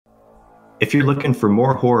If you're looking for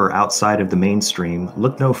more horror outside of the mainstream,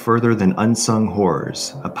 look no further than Unsung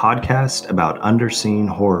Horrors, a podcast about underseen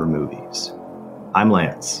horror movies. I'm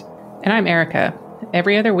Lance. And I'm Erica.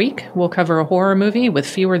 Every other week, we'll cover a horror movie with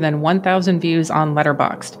fewer than 1,000 views on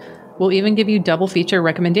Letterboxd. We'll even give you double feature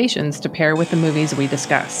recommendations to pair with the movies we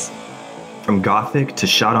discuss. From gothic to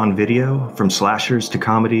shot on video, from slashers to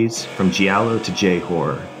comedies, from giallo to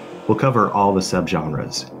J-horror, we'll cover all the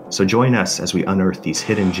subgenres. So join us as we unearth these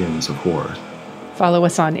hidden gems of horror. Follow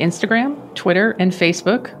us on Instagram, Twitter, and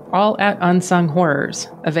Facebook, all at Unsung Horrors,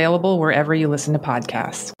 available wherever you listen to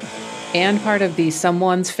podcasts. And part of the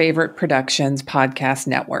Someone's Favorite Productions podcast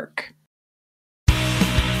network.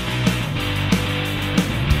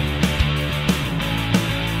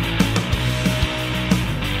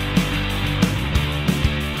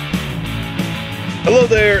 Hello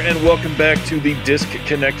there, and welcome back to the Disc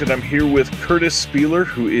Connected. I'm here with Kurtis Spieler,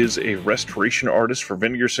 who is a restoration artist for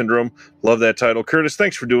Vinegar Syndrome. Love that title. Kurtis,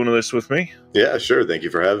 thanks for doing this with me. Yeah, sure. Thank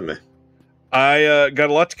you for having me. I got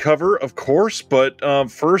a lot to cover, of course, but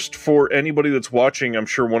first, for anybody that's watching, I'm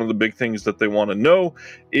sure one of the big things that they want to know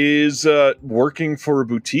is working for a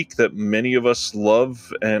boutique that many of us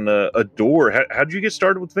love and adore. How did you get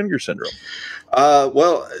started with Vinegar Syndrome?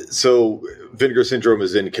 So Vinegar Syndrome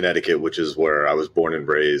is in Connecticut, which is where I was born and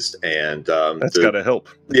raised, and that's got to help.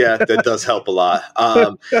 Yeah, that does help a lot.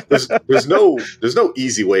 There's no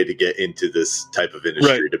easy way to get into this type of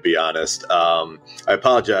industry, right, to be honest. I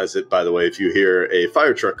apologize, by the way, if you hear a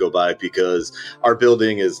fire truck go by, because our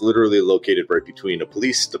building is literally located right between a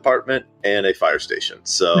police department and a fire station.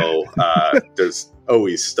 So there's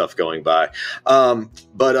always stuff going by.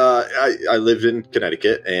 But I lived in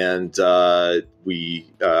Connecticut, and I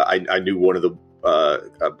knew one of the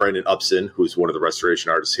Brandon Upson, who's one of the restoration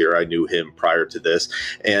artists here. I knew him prior to this,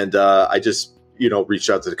 and I just reached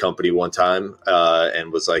out to the company one time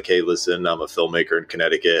and was like, hey, listen, I'm a filmmaker in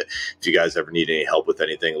Connecticut. If you guys ever need any help with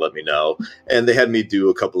anything, let me know. And they had me do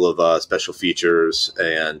a couple of special features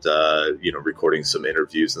and, recording some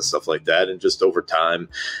interviews and stuff like that. And just over time,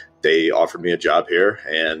 they offered me a job here,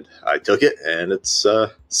 and I took it. And it's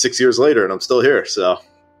 6 years later, and I'm still here. So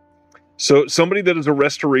somebody that is a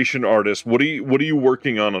restoration artist, what are you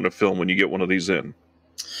working on a film when you get one of these in?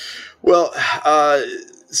 Well,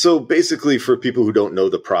 so basically, for people who don't know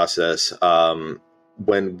the process,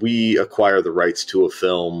 when we acquire the rights to a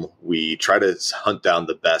film, we try to hunt down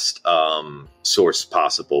the best source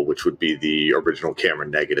possible, which would be the original camera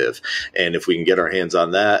negative. And if we can get our hands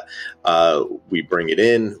on that, we bring it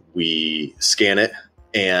in, we scan it,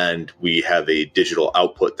 and we have a digital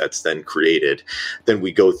output that's then created. Then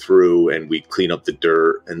we go through and we clean up the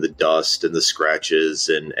dirt and the dust and the scratches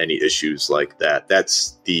and any issues like that.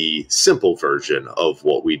 That's the simple version of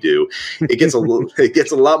what we do. It gets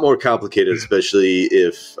a lot more complicated, especially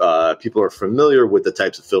if people are familiar with the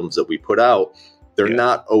types of films that we put out. They're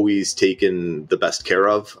not always taken the best care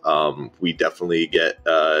of. We definitely get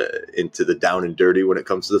into the down and dirty when it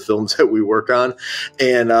comes to the films that we work on.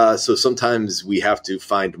 And so sometimes we have to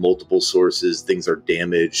find multiple sources. Things are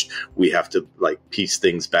damaged. We have to piece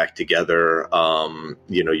things back together.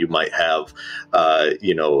 You might have,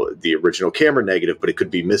 the original camera negative, but it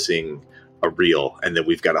could be missing a reel. And then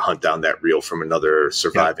we've got to hunt down that reel from another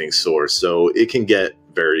surviving source. So it can get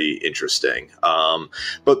very interesting.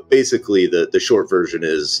 But basically the short version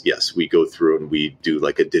is, yes, we go through and we do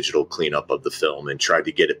a digital cleanup of the film and try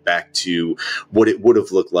to get it back to what it would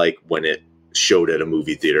have looked like when it showed at a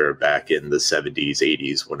movie theater back in the 70s,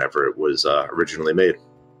 80s, whenever it was originally made.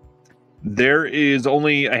 There is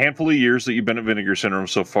only a handful of years that you've been at Vinegar Syndrome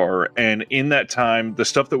so far, and in that time, the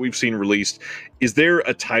stuff that we've seen released, is there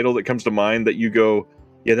a title that comes to mind that you go,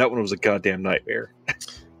 yeah, that one was a goddamn nightmare?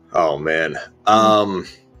 Oh, man.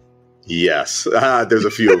 Yes. There's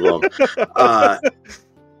a few of them.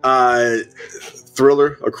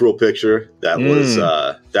 Thriller, A Cruel Picture. That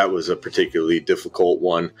was a particularly difficult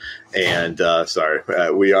one. And sorry,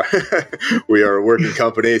 we are a working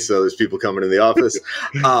company, so there's people coming in the office.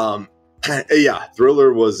 Yeah,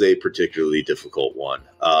 Thriller was a particularly difficult one.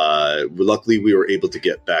 Luckily, we were able to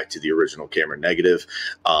get back to the original camera negative.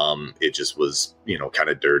 It just was, kind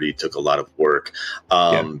of dirty, took a lot of work.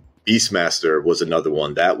 Beastmaster was another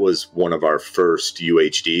one. That was one of our first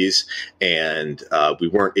UHDs, and we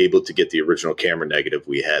weren't able to get the original camera negative.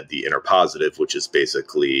 We had the inner positive, which is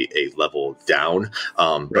basically a level down.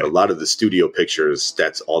 But a lot of the studio pictures,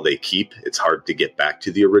 that's all they keep. It's hard to get back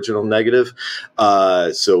to the original negative.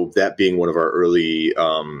 So that being one of our early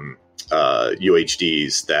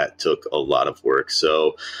UHDs, that took a lot of work.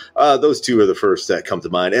 So those two are the first that come to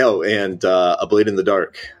mind. Oh, and A Blade in the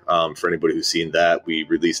Dark. For anybody who's seen that, we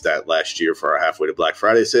released that last year for our halfway to Black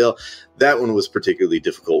Friday sale. That one was particularly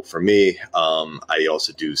difficult for me. I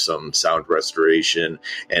also do some sound restoration,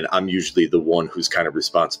 and I'm usually the one who's kind of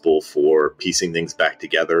responsible for piecing things back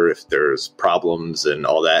together if there's problems and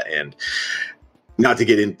all that. And not to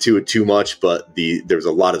get into it too much, but there's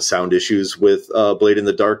a lot of sound issues with Blade in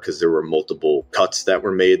the Dark because there were multiple cuts that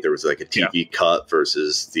were made. There was like a TV cut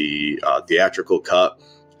versus the theatrical cut,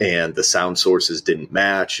 and the sound sources didn't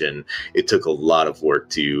match, and it took a lot of work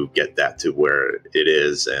to get that to where it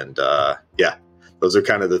is. And those are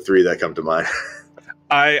kind of the three that come to mind.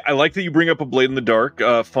 I like that you bring up A Blade in the Dark.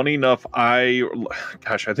 Funny enough, I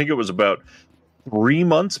think it was about 3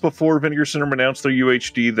 months before Vinegar Syndrome announced their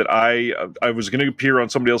UHD that I was going to appear on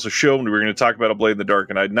somebody else's show, and we were going to talk about A Blade in the Dark,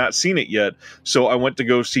 and I'd not seen it yet, so I went to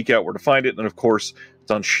go seek out where to find it, and of course, it's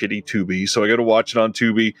on shitty Tubi, so I got to watch it on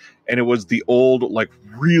Tubi, and it was the old, like,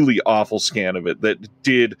 really awful scan of it that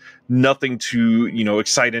did nothing to,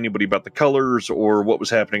 excite anybody about the colors or what was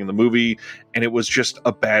happening in the movie, and it was just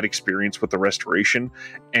a bad experience with the restoration.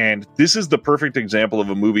 And this is the perfect example of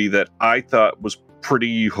a movie that I thought was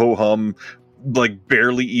pretty ho-hum, like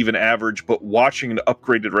barely even average, but watching an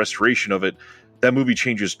upgraded restoration of it, that movie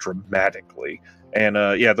changes dramatically. And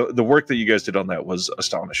the work that you guys did on that was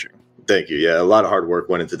astonishing. Thank you. Yeah, a lot of hard work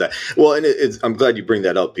went into that. Well, and I'm glad you bring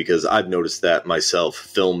that up because I've noticed that myself.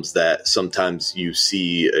 Films that sometimes you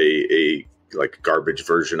see a like garbage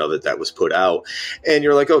version of it that was put out, and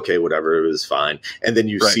you're like, okay, whatever, it was fine. And then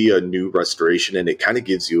you see a new restoration, and it kind of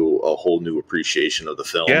gives you a whole new appreciation of the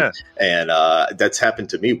film. Yeah. And that's happened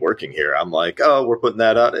to me working here. I'm like, oh, we're putting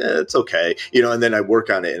that out. It's okay. And then I work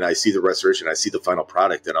on it and I see the restoration, I see the final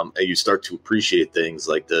product, and you start to appreciate things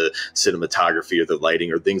like the cinematography or the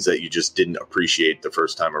lighting or things that you just didn't appreciate the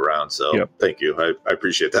first time around. So Thank you. I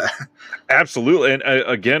appreciate that. Absolutely. And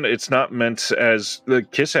again, it's not meant as the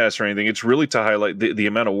kiss ass or anything. It's really to highlight the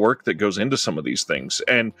amount of work that goes into some of these things.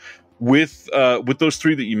 And with those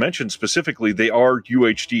three that you mentioned specifically, they are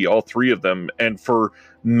UHD, all three of them. And for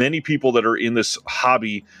many people that are in this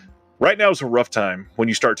hobby, right now is a rough time when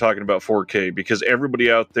you start talking about 4K, because everybody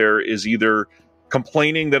out there is either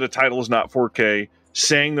complaining that a title is not 4K,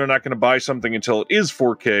 saying they're not going to buy something until it is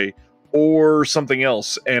 4K, or something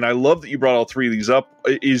else. And I love that you brought all three of these up.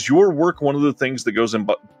 Is your work one of the things that goes in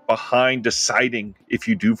behind deciding if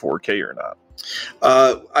you do 4K or not?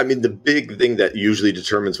 I mean, the big thing that usually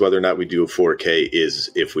determines whether or not we do a 4K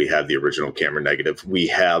is if we have the original camera negative. We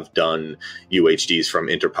have done UHDs from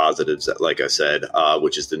interpositives, like I said,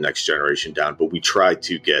 which is the next generation down, but we try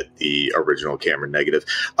to get the original camera negative.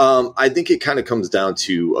 I think it kind of comes down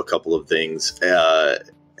to a couple of things.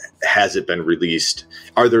 Has it been released?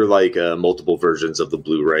 Are there like multiple versions of the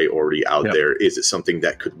Blu-ray already out there? Is it something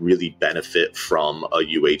that could really benefit from a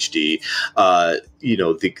UHD?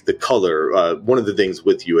 The color. One of the things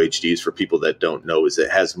with UHDs for people that don't know is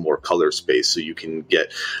it has more color space, so you can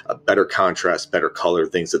get a better contrast, better color,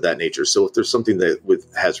 things of that nature. So if there's something that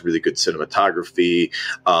has really good cinematography,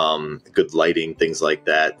 good lighting, things like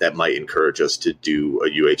that, that might encourage us to do a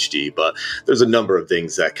UHD. But there's a number of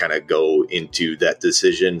things that kind of go into that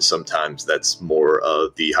decision. Sometimes that's more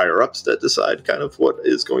of the higher ups that decide kind of what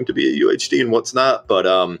is going to be a UHD and what's not. But,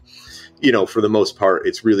 for the most part,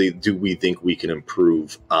 it's really, do we think we can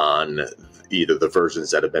improve on either the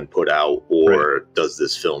versions that have been put out, or does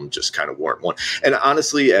this film just kind of warrant one? And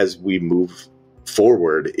honestly, as we move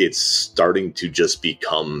forward, it's starting to just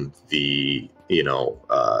become the,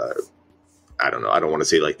 I don't know. I don't want to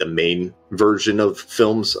say like the main version of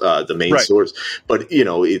films, the main source, but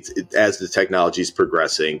it's as the technology is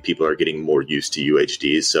progressing, people are getting more used to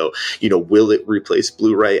UHDs. So, will it replace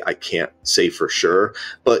Blu-ray? I can't say for sure,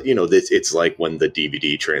 but it's like when the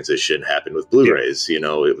DVD transition happened with Blu-rays.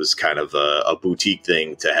 It was kind of a boutique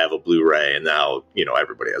thing to have a Blu-ray, and now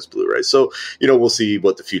everybody has Blu-ray. So we'll see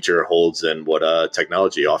what the future holds and what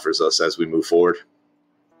technology offers us as we move forward.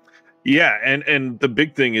 Yeah, and the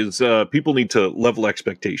big thing is people need to level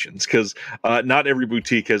expectations, because not every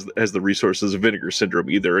boutique has the resources of Vinegar Syndrome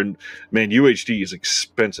either. And man, UHD is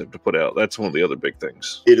expensive to put out. That's one of the other big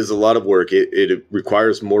things. It is a lot of work. It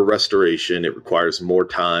requires more restoration. It requires more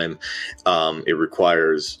time. It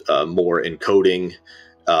requires more encoding.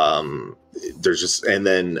 There's just, and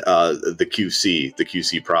then the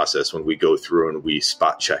QC process, when we go through and we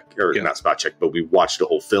spot check, or not spot check, but we watch the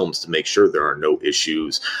whole films to make sure there are no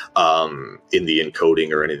issues in the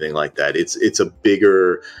encoding or anything like that. It's a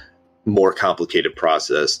bigger, more complicated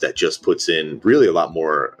process that just puts in really a lot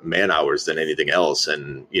more man hours than anything else.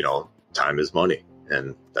 And, time is money.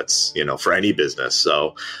 And that's, for any business.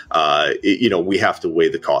 So, we have to weigh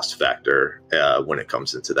the cost factor when it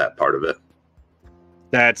comes into that part of it.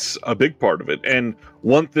 That's a big part of it. And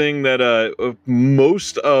one thing that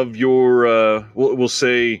most of your, we'll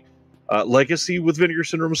say, legacy with Vinegar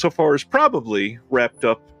Syndrome so far is probably wrapped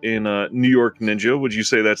up in New York Ninja. Would you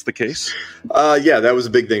say that's the case? Yeah, that was a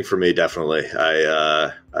big thing for me, definitely.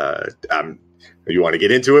 You want to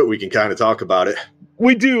get into it? We can kind of talk about it.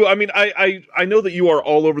 We do. I mean, I know that you are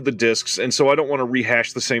all over the discs, and so I don't want to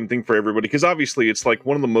rehash the same thing for everybody, because obviously it's like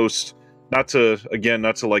one of the most, not to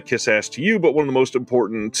like kiss ass to you, but one of the most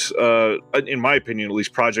important, in my opinion, at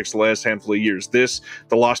least, projects the last handful of years. This,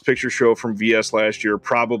 the Lost Picture Show from VS last year,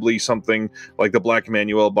 probably something like the Black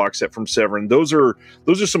Emanuel box set from Severin. Those are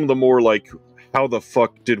some of the more like, how the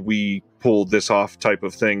fuck did we pull this off type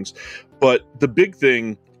of things. But the big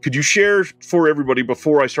thing, could you share for everybody,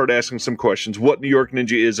 before I start asking some questions, what New York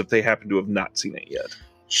Ninja is if they happen to have not seen it yet?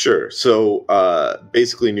 Sure. So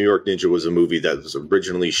basically, New York Ninja was a movie that was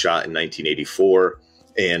originally shot in 1984.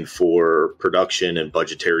 And for production and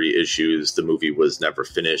budgetary issues, the movie was never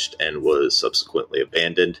finished and was subsequently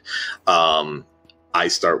abandoned. I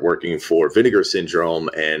start working for Vinegar Syndrome,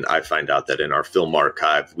 and I find out that in our film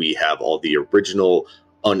archive, we have all the original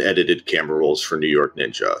unedited camera rolls for New York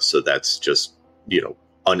Ninja. So that's just,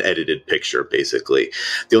 unedited picture, basically.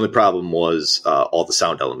 The only problem was all the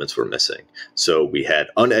sound elements were missing. So we had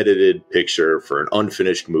unedited picture for an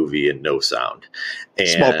unfinished movie and no sound. And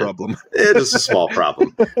small problem. It is a small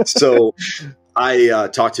problem. So I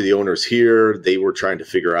talked to the owners here. They were trying to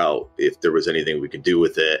figure out if there was anything we could do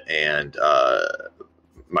with it. And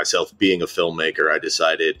myself being a filmmaker, I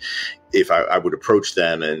decided if I would approach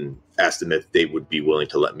them and ask them if they would be willing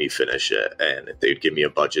to let me finish it, and if they'd give me a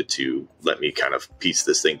budget to let me kind of piece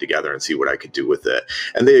this thing together and see what I could do with it.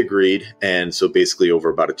 And they agreed. And so basically over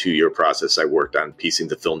about a 2-year process, I worked on piecing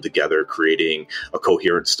the film together, creating a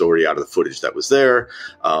coherent story out of the footage that was there.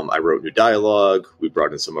 I wrote new dialogue. We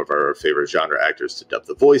brought in some of our favorite genre actors to dub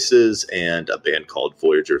the voices, and a band called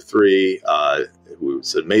Voyager 3,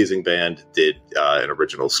 who's an amazing band, did an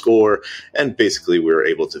original score. And basically we were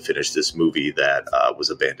able to finish this movie that was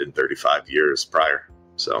abandoned 35 years prior.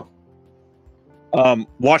 So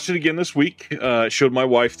watched it again this week, showed my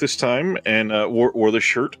wife this time, and wore the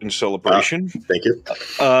shirt in celebration. Thank you.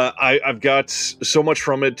 I've got so much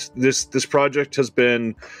from it. This project has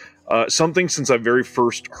been something since I very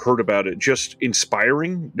first heard about it, just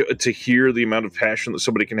inspiring to hear the amount of passion that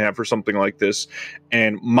somebody can have for something like this.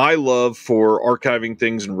 And my love for archiving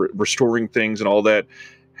things and restoring things and all that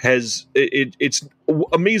it's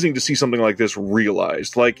amazing to see something like this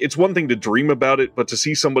realized. Like, it's one thing to dream about it, but to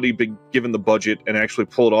see somebody be given the budget and actually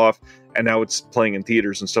pull it off, and now it's playing in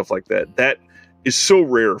theaters and stuff like that is so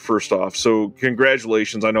rare, first off. So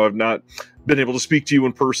congratulations. I know I've not been able to speak to you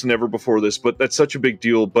in person ever before this, but that's such a big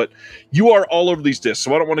deal. But you are all over these discs,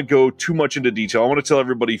 so I don't want to go too much into detail. I want to tell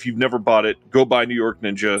everybody, if you've never bought it, go buy New York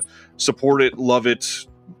Ninja, support it, love it,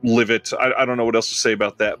 live it. I don't know what else to say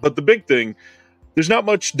about that. But the big thing, there's not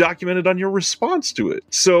much documented on your response to it.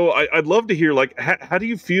 So I'd love to hear, like, how do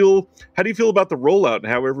you feel about the rollout and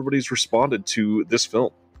how everybody's responded to this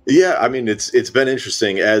film? Yeah, I mean, it's been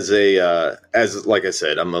interesting as like I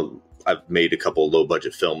said, I've made a couple low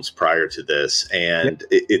budget films prior to this, and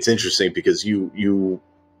it's interesting because you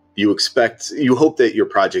hope that your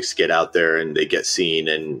projects get out there and they get seen,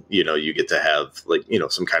 and you get to have, like,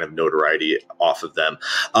 some kind of notoriety off of them.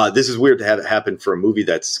 This is weird to have it happen for a movie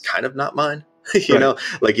that's kind of not mine.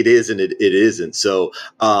 Like it is and it isn't. So,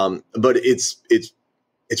 but it's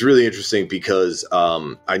really interesting because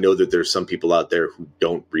I know that there's some people out there who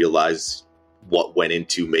don't realize what went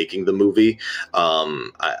into making the movie.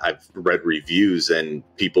 I've read reviews, and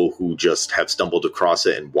people who just have stumbled across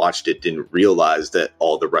it and watched it didn't realize that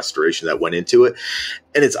all the restoration that went into it.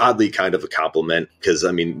 And it's oddly kind of a compliment, because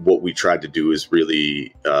I mean, what we tried to do is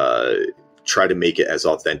really try to make it as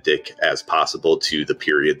authentic as possible to the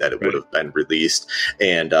period that it would have been released.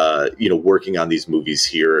 And, working on these movies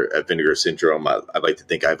here at Vinegar Syndrome, I like to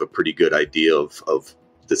think I have a pretty good idea of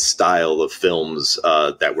the style of films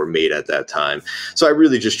that were made at that time. So I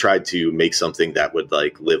really just tried to make something that would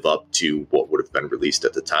like live up to what would have been released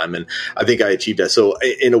at the time. And I think I achieved that. So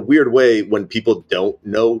in a weird way, when people don't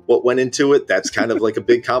know what went into it, that's kind of like a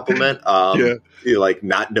big compliment. Like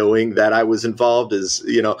not knowing that I was involved is,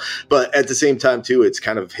 but at the same time too, it's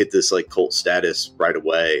kind of hit this like cult status right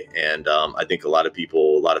away. And I think a lot of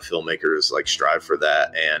filmmakers like strive for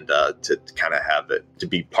that. And to kind of have it to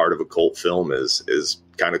be part of a cult film is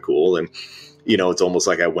kind of cool. And it's almost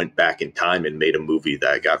like I went back in time and made a movie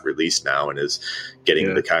that got released now and is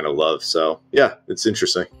getting the kind of love. So yeah, it's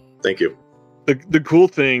interesting. Thank you. The cool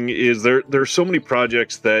thing is there's so many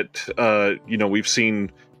projects that we've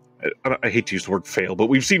seen I hate to use the word fail, but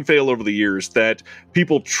we've seen fail over the years that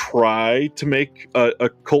people try to make a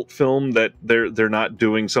cult film that they're not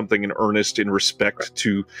doing something in earnest in respect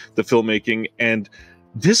to the filmmaking. And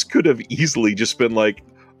this could have easily just been like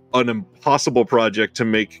an impossible project to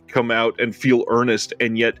make come out and feel earnest,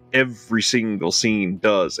 and yet every single scene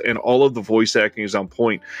does, and all of the voice acting is on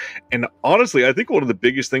point. And honestly, I think one of the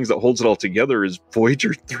biggest things that holds it all together is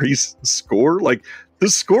Voyager 3's score. Like, the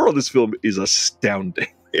score on this film is astounding.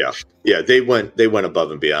 Yeah, they went above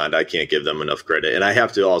and beyond. I can't give them enough credit, and I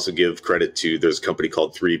have to also give credit to there's a company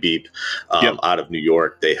called 3 Beep out of New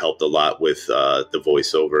York. They helped a lot with the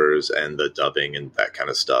voiceovers and the dubbing and that kind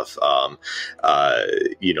of stuff.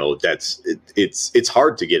 It's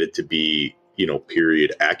hard to get it to be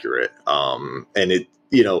period accurate, and it.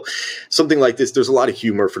 Something like this, there's a lot of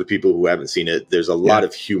humor for the people who haven't seen it. There's a lot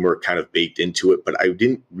of humor kind of baked into it, but I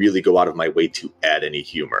didn't really go out of my way to add any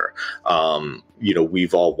humor.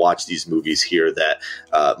 We've all watched these movies here that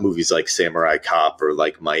movies like Samurai Cop or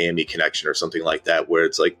like Miami Connection or something like that, where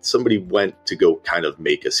it's like somebody went to go kind of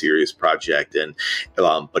make a serious project, and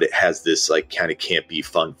but it has this like kind of campy,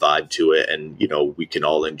 fun vibe to it, and we can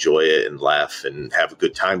all enjoy it and laugh and have a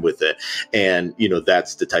good time with it. And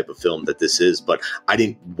that's the type of film that this is. But I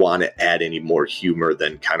didn't want to add any more humor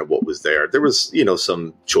than kind of what was there. There was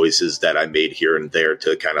some choices that I made here and there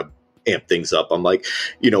to kind of amp things up. I'm like,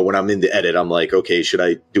 when I'm in the edit, I'm like, okay, should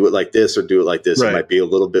I do it like this or do it like this? Right. It might be a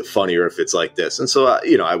little bit funnier if it's like this. And so,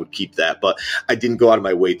 I would keep that, but I didn't go out of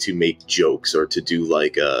my way to make jokes or to do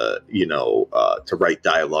like to write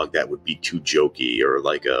dialogue that would be too jokey or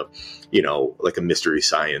like a mystery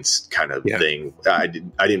science kind of thing. I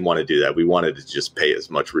didn't want to do that. We wanted to just pay as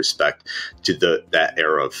much respect to that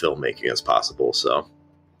era of filmmaking as possible. So.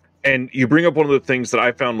 And you bring up one of the things that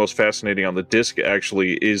I found most fascinating on the disc,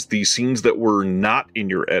 actually, is the scenes that were not in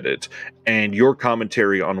your edit and your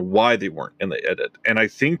commentary on why they weren't in the edit. And I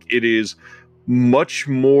think it is much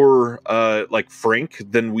more frank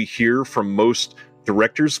than we hear from most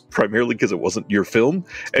directors, primarily because it wasn't your film.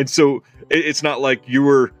 And so it's not like you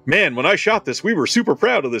were, man, when I shot this, we were super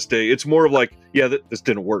proud of this day. It's more of like, this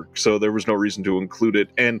didn't work, so there was no reason to include it.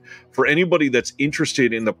 And for anybody that's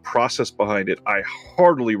interested in the process behind it, I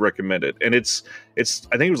heartily recommend it. And it's I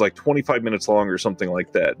think it was like 25 minutes long or something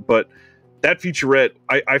like that. But that featurette,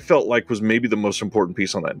 I felt like was maybe the most important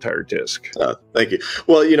piece on that entire disc. Thank you.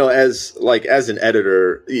 Well, as an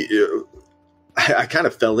editor, I kind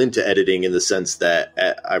of fell into editing in the sense that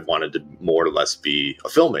I wanted to more or less be a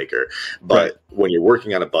filmmaker. But when you're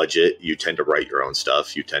working on a budget, you tend to write your own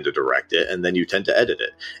stuff, you tend to direct it, and then you tend to edit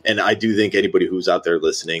it. And I do think anybody who's out there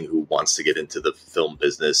listening who wants to get into the film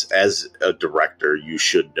business, as a director, you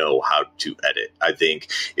should know how to edit. I think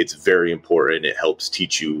it's very important. It helps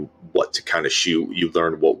teach you what to kind of shoot. You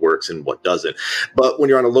learn what works and what doesn't. But when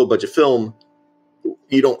you're on a low budget film,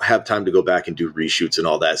 you don't have time to go back and do reshoots and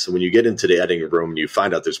all that. So when you get into the editing room and you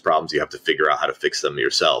find out there's problems, you have to figure out how to fix them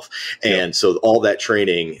yourself. And so all that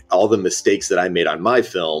training, all the mistakes that I made on my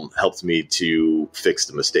film helped me to fix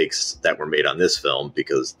the mistakes that were made on this film,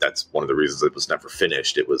 because that's one of the reasons it was never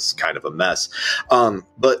finished. It was kind of a mess.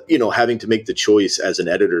 But, having to make the choice as an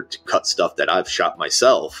editor to cut stuff that I've shot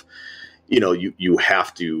myself, you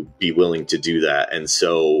have to be willing to do that. And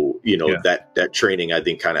so, that training, I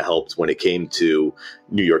think, kind of helped when it came to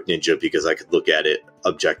New York Ninja, because I could look at it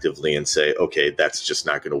objectively and say, okay, that's just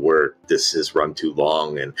not going to work. This has run too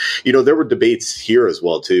long. And, there were debates here as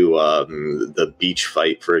well, too. The beach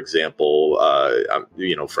fight, for example,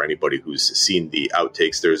 for anybody who's seen the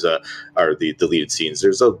outtakes, or the deleted scenes,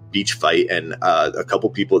 there's a beach fight, and a couple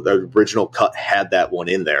people, the original cut had that one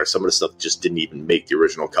in there. Some of the stuff just didn't even make the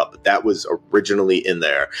original cut, but that was originally in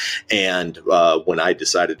there. And when I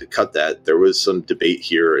decided to cut that, there was some debate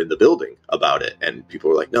here in the building about it. And people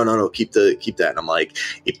were like, no, keep that. And I'm like,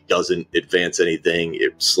 it doesn't advance anything.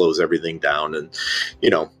 It slows everything down. And,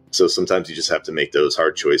 so sometimes you just have to make those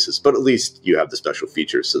hard choices, but at least you have the special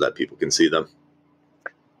features so that people can see them.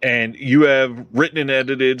 And you have written and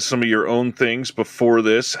edited some of your own things before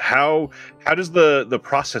this. How does the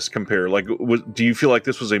process compare? Like, do you feel like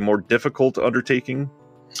this was a more difficult undertaking?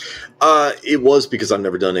 It was, because I've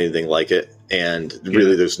never done anything like it, and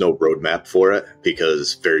really there's no roadmap for it,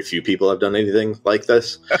 because very few people have done anything like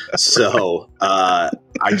this. So I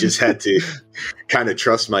just had to kind of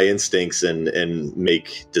trust my instincts and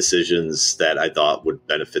make decisions that I thought would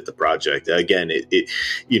benefit the project. Again, it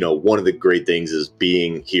one of the great things is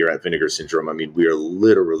being here at Vinegar Syndrome. I mean, we are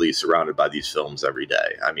literally surrounded by these films every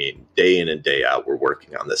day. I mean, day in and day out, we're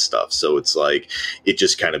working on this stuff. So it's like, it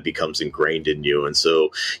just kind of becomes ingrained in you. And so,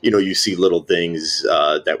 you see little things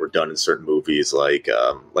that were done in certain movies, like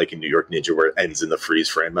in New York Ninja, where it ends in the freeze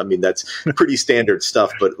frame. I mean, that's pretty standard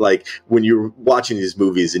stuff. But like when you're watching these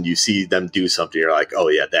movies and you see them do something, you're like, oh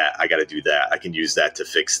yeah, that I got to do that. I can use that to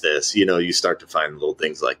fix this. You start to find little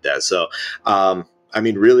things like that. So, I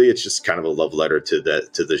mean, really, it's just kind of a love letter to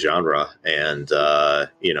the genre, and I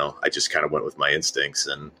just kind of went with my instincts,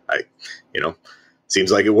 and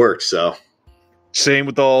seems like it worked. So. Same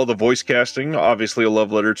with all the voice casting. Obviously, a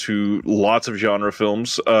love letter to lots of genre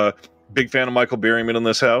films. Big fan of Michael Berryman in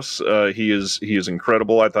this house. He is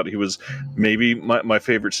incredible. I thought he was maybe my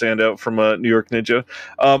favorite standout from New York Ninja.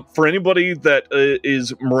 For anybody that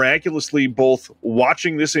is miraculously both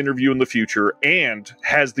watching this interview in the future and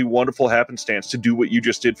has the wonderful happenstance to do what you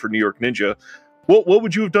just did for New York Ninja, what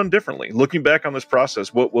would you have done differently? Looking back on this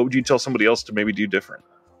process, what would you tell somebody else to maybe do different?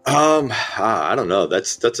 I don't know.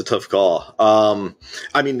 That's a tough call.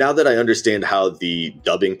 I mean, now that I understand how the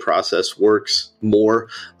dubbing process works more,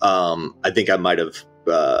 I think I might have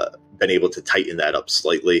been able to tighten that up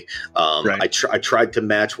slightly. Right. I tried to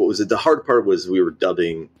match. What was it? The hard part was we were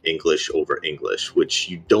dubbing English over English, which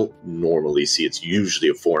you don't normally see. It's usually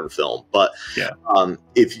a foreign film. But yeah.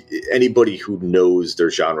 If anybody who knows their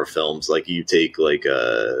genre films, like you take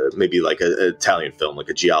maybe like an Italian film, like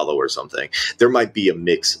a Giallo or something, there might be a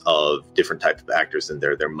mix of different types of actors in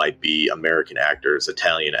there. There might be American actors,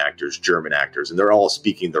 Italian actors, German actors, and they're all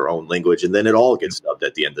speaking their own language. And then it all gets dubbed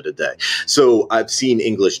at the end of the day. So I've seen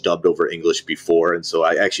English dubbed over English before. And so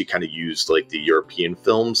I actually kind of used like the European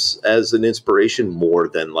films as an inspiration more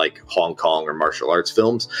than like Hong Kong or martial arts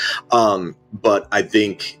films. But I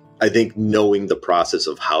think knowing the process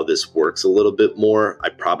of how this works a little bit more, I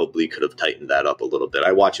probably could have tightened that up a little bit.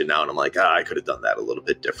 I watch it now and I'm like, I could have done that a little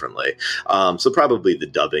bit differently. So probably the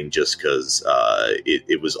dubbing, just because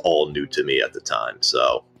it was all new to me at the time.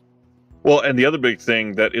 So. Well, and the other big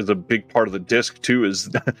thing that is a big part of the disc too is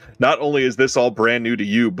not only is this all brand new to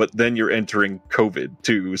you, but then you're entering COVID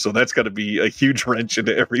too. So that's got to be a huge wrench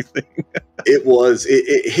into everything.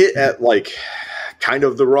 It hit at like kind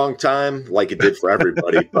of the wrong time, like it did for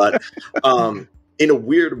everybody. But in a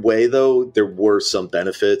weird way, though, there were some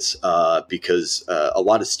benefits because a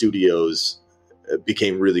lot of studios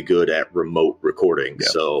became really good at remote recording. Yeah.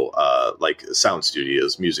 So like sound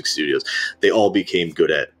studios, music studios, they all became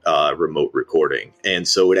good at remote recording. And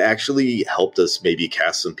so it actually helped us maybe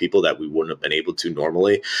cast some people that we wouldn't have been able to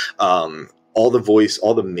normally. All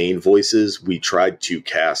the main voices, we tried to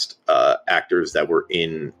cast actors that were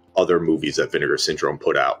in other movies that Vinegar Syndrome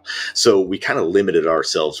put out. So we kind of limited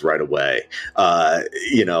ourselves right away,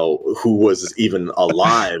 who was even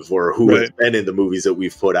alive or who has been in the movies that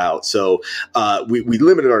we've put out. So we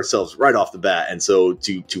limited ourselves right off the bat. And so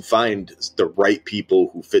to find the right people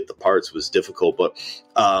who fit the parts was difficult. But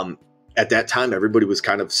at that time, everybody was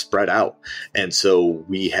kind of spread out. And so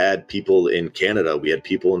we had people in Canada, we had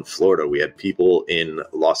people in Florida, we had people in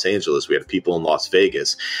Los Angeles, we had people in Las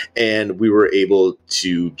Vegas, and we were able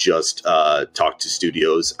to just talk to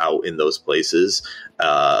studios out in those places,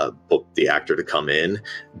 book the actor to come in,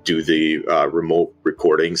 do the remote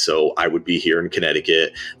recording. So I would be here in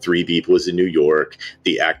Connecticut, 3 Beep was in New York,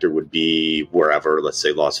 the actor would be wherever, let's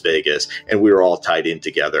say Las Vegas, and we were all tied in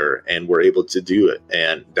together and we're able to do it.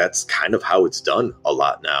 And that's kind of how it's done a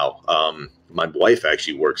lot now. My wife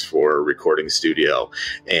actually works for a recording studio,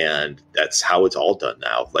 and that's how it's all done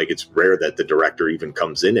now. Like, it's rare that the director even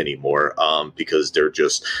comes in anymore, because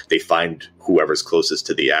they find whoever's closest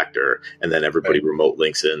to the actor, and then everybody remote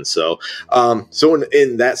links in. So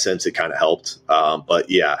in that sense, it kind of helped. But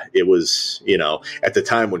yeah, it was, at the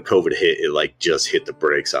time when COVID hit, it like just hit the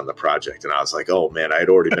brakes on the project. And I was like, oh man, I had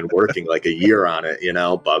already been working like a year on it,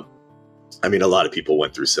 but I mean, a lot of people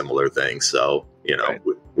went through similar things. So,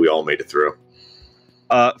 we all made it through.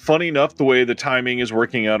 Funny enough, the way the timing is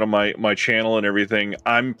working out on my channel and everything,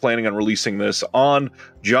 I'm planning on releasing this on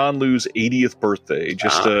John Liu's 80th birthday,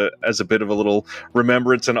 just as a bit of a little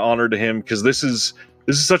remembrance and honor to him, because this is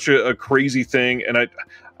such a crazy thing, and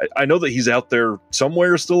I know that he's out there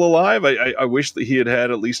somewhere still alive. I wish that he had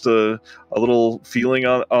at least a little feeling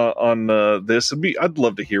on this. I'd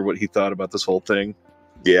love to hear what he thought about this whole thing.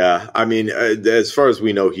 Yeah, I mean, as far as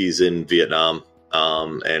we know, he's in Vietnam.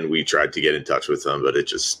 And we tried to get in touch with him, but it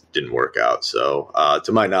just didn't work out. So,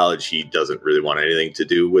 to my knowledge, he doesn't really want anything to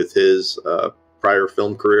do with his prior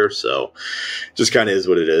film career. So just kind of is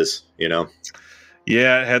what it is, you know?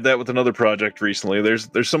 Yeah, I had that with another project recently.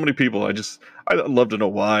 There's so many people. I'd love to know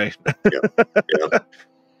why. Yeah.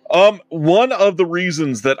 One of the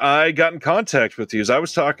reasons that I got in contact with you is I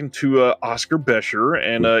was talking to Oscar Bescher,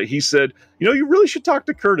 and he said, you really should talk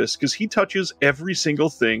to Kurtis because he touches every single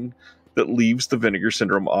thing that leaves the Vinegar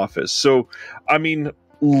Syndrome office. So, I mean,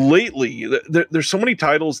 lately, there's so many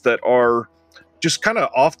titles that are just kind of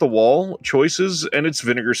off the wall choices, and it's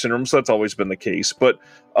Vinegar Syndrome, so that's always been the case. But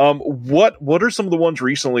what are some of the ones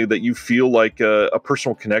recently that you feel like a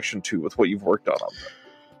personal connection to with what you've worked on them?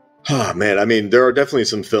 Oh man, I mean, there are definitely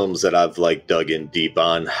some films that I've like dug in deep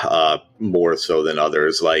on, more so than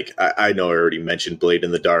others. Like I know I already mentioned Blade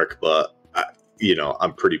in the Dark, but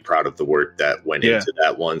I'm pretty proud of the work that went into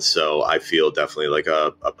that one. So I feel definitely like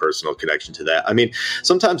a personal connection to that. I mean,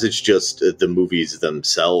 sometimes it's just the movies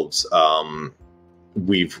themselves.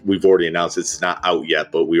 We've already announced, it's not out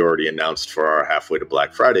yet, but we already announced for our Halfway to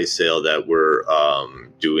Black Friday sale that we're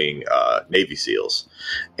doing Navy SEALs.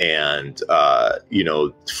 And,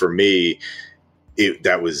 for me,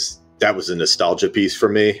 that was a nostalgia piece for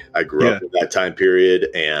me. I grew up in that time period,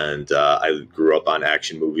 and I grew up on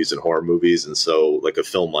action movies and horror movies. And so like a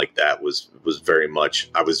film like that was very much,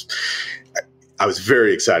 I was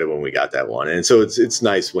very excited when we got that one. And so it's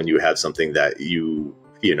nice when you have something that you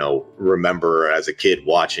remember as a kid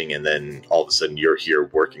watching, and then all of a sudden you're here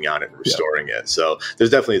working on it and restoring it. So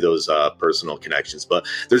there's definitely those personal connections, but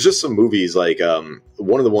there's just some movies like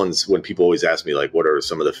one of the ones when people always ask me, like, what are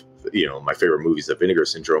some of the, my favorite movies that Vinegar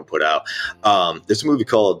Syndrome put out? There's a movie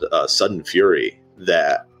called Sudden Fury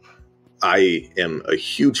that I am a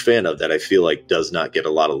huge fan of that I feel like does not get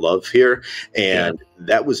a lot of love here. And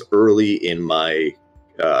that was early in my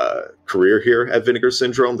career here at Vinegar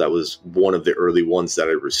Syndrome. That was one of the early ones that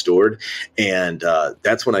I restored. And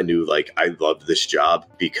that's when I knew like I loved this job,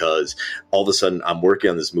 because all of a sudden I'm working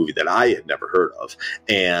on this movie that I had never heard of.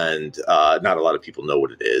 And not a lot of people know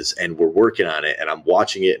what it is. And we're working on it, and I'm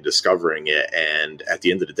watching it and discovering it. And at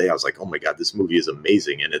the end of the day, I was like, oh my God, this movie is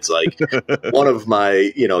amazing. And it's like one of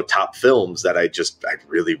my, top films that I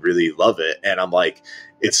really, really love it. And I'm like,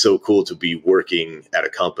 it's so cool to be working at a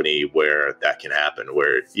company where that can happen,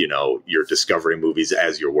 where, you're discovering movies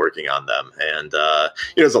as you're working on them. And,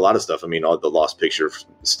 there's a lot of stuff. I mean, all the Lost Picture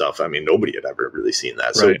stuff. I mean, nobody had ever really seen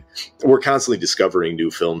that. So we're constantly discovering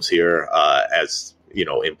new films here, as,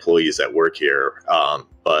 employees that work here.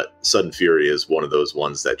 But Sudden Fury is one of those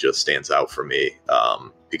ones that just stands out for me,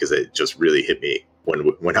 because it just really hit me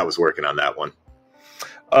when I was working on that one.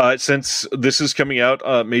 Since this is coming out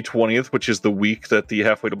May 20th, which is the week that the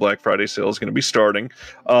Halfway to Black Friday sale is going to be starting,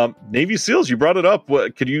 Navy SEALs, you brought it up.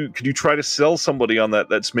 Could you try to sell somebody on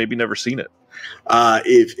that's maybe never seen it?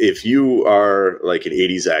 If you are like an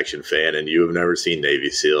 80s action fan and you have never seen Navy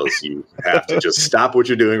SEALs, you have to just stop what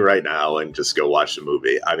you're doing right now and just go watch the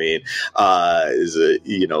movie. I mean,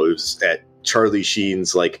 it was at Charlie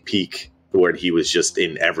Sheen's like peak where he was just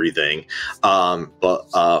in everything. But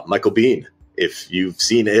Michael Biehn, if you've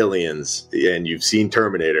seen Aliens and you've seen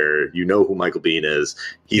Terminator, you know who Michael Biehn is.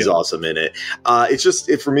 He's awesome in it.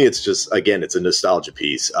 For me, it's just, again, it's a nostalgia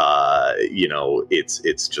piece.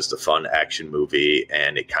 It's just a fun action movie,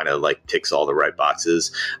 and it kind of like ticks all the right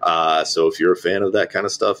boxes. So if you're a fan of that kind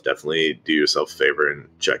of stuff, definitely do yourself a favor and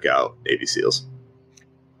check out Navy SEALs.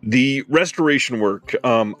 The restoration work,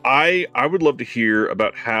 I would love to hear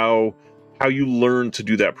about how you learn to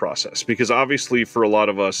do that process, because obviously for a lot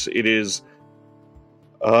of us, it is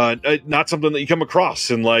not something that you come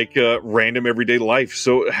across in like random everyday life.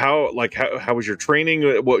 So how was your training?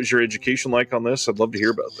 What was your education like on this? I'd love to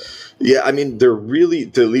hear about that. Yeah, I mean, there really,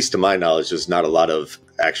 at least to my knowledge, there's not a lot of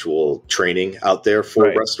actual training out there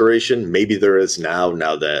for restoration. Maybe there is now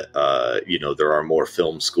that there are more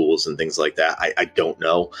film schools and things like that. I don't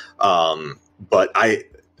know, but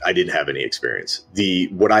I didn't have any experience.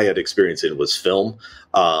 What I had experience in was film.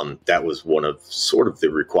 That was one of sort of the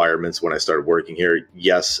requirements when I started working here.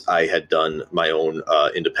 Yes, I had done my own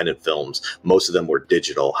independent films. Most of them were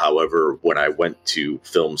digital. However, when I went to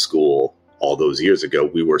film school all those years ago,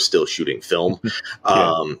 we were still shooting film.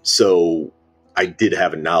 So I did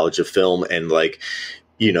have a knowledge of film and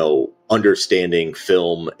understanding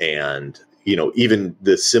film and even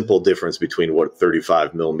the simple difference between what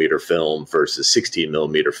 35 millimeter film versus 16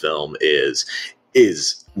 millimeter film is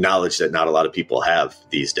knowledge that not a lot of people have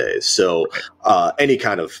these days. So any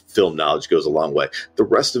kind of film knowledge goes a long way. The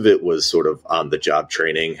rest of it was sort of on the job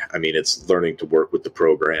training. I mean, it's learning to work with the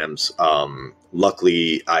programs.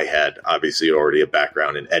 Luckily, I had obviously already a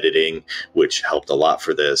background in editing, which helped a lot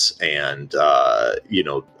for this. And,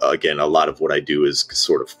 again, a lot of what I do is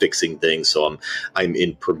sort of fixing things. So I'm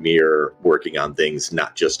in Premiere working on things,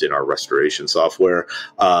 not just in our restoration software.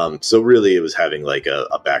 So really it was having like a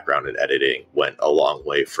background in editing went a long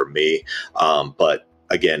way for me. But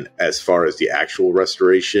again, as far as the actual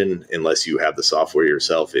restoration, unless you have the software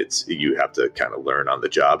yourself, you have to kind of learn on the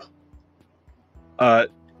job.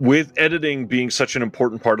 With editing being such an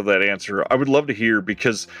important part of that answer, I would love to hear,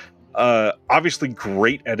 because obviously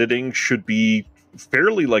great editing should be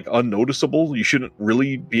fairly like unnoticeable. You shouldn't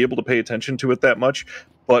really be able to pay attention to it that much.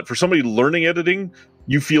 But for somebody learning editing,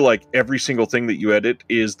 you feel like every single thing that you edit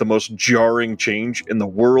is the most jarring change in the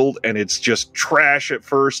world, and it's just trash at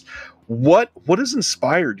first. What has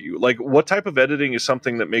inspired you? Like, what type of editing is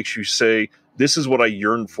something that makes you say, this is what I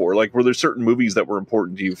yearn for? Like, were there certain movies that were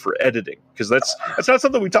important to you for editing? Because that's not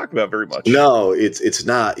something we talk about very much. No, it's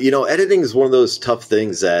not. Editing is one of those tough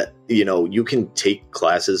things that, you can take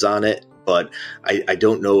classes on it, but I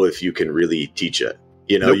don't know if you can really teach it.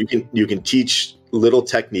 Nope. You can teach little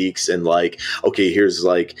techniques and like, okay, here's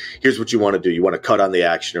what you want to do. You want to cut on the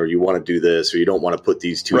action, or you want to do this, or you don't want to put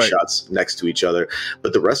these two shots next to each other.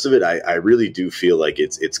 But the rest of it, I really do feel like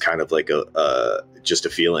it's kind of like just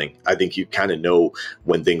a feeling. I think you kind of know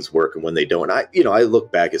when things work and when they don't. And I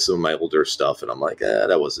look back at some of my older stuff and I'm like,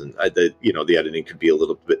 that wasn't, the editing could be a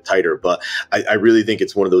little bit tighter, but I really think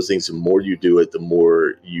it's one of those things. The more you do it, the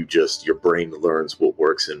more your brain learns what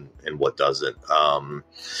works and what doesn't.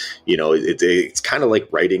 It's kind of like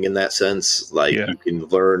writing in that sense. Like you can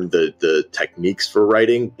learn the techniques for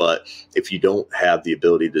writing, but if you don't have the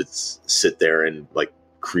ability to sit there and like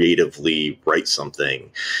creatively write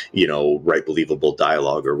something, write believable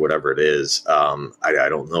dialogue or whatever it is, I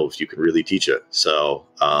don't know if you can really teach it. So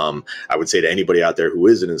I would say to anybody out there who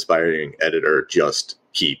is an inspiring editor, just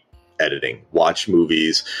keep editing, watch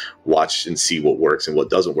movies, watch and see what works and what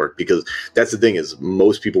doesn't work. Because that's the thing, is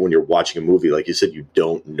most people, when you're watching a movie, like you said, you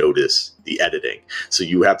don't notice the editing. So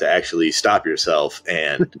you have to actually stop yourself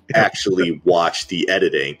and actually watch the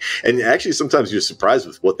editing. And actually, sometimes you're surprised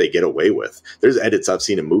with what they get away with. There's edits I've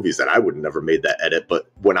seen in movies that I would have never made that edit, but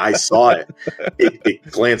when I saw it, it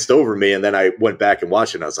glanced over me, and then I went back and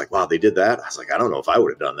watched it, and I was like, wow, they did that? I was like, I don't know if I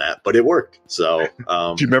would have done that, but it worked. So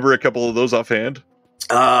do you remember a couple of those offhand?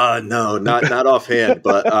 No, not offhand,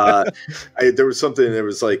 but there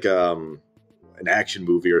was like an action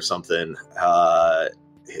movie or something.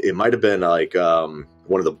 It might have been like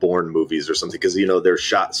one of the Bourne movies or something, because they're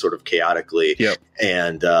shot sort of chaotically. Yep.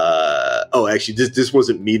 And actually, this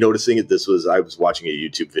wasn't me noticing it. I was watching a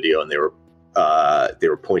YouTube video, and they were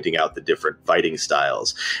pointing out the different fighting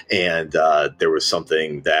styles, and there was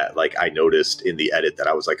something that like I noticed in the edit that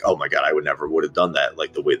I was like, oh my god, I would have done that,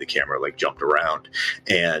 like the way the camera like jumped around,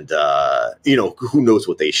 and who knows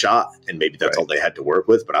what they shot, and maybe that's all they had to work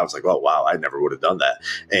with, but I was like, oh wow, I never would have done that.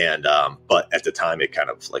 And but at the time it kind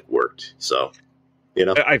of like worked. So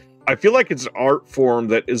I feel like it's an art form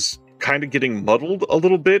that is kind of getting muddled a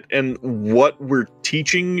little bit, and what we're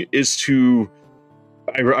teaching is to,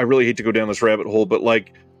 I really hate to go down this rabbit hole, but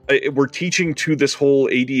like we're teaching to this whole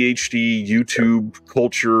ADHD YouTube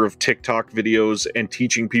culture of TikTok videos, and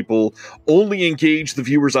teaching people only engage the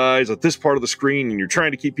viewer's eyes at this part of the screen, and you're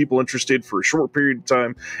trying to keep people interested for a short period of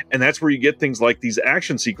time. And that's where you get things like these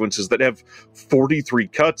action sequences that have 43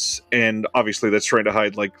 cuts, and obviously that's trying to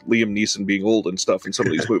hide like Liam Neeson being old and stuff in some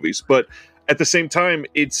of these movies. But at the same time,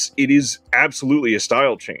 it is absolutely a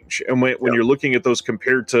style change. And when you're looking at those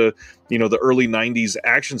compared to, the early 90s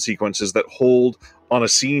action sequences that hold on a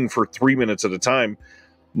scene for 3 minutes at a time,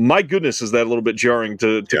 my goodness, is that a little bit jarring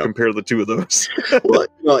to compare the two of those.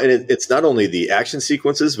 Well, and it's not only the action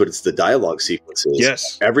sequences, but it's the dialogue sequences.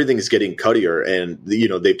 Yes. Everything is getting cuttier, and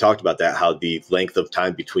they've talked about that, how the length of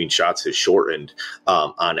time between shots has shortened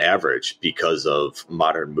on average because of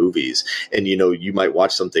modern movies. And you might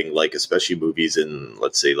watch something like, especially movies in,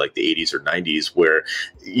 let's say, like the 80s or 90s, where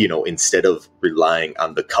instead of relying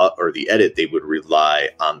on the cut or the edit, they would rely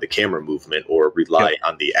on the camera movement or rely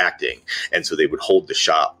on the acting, and so they would hold the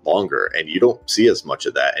shot longer, and you don't see as much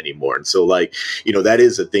of that anymore. And so like, that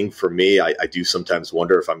is a thing for me. I do sometimes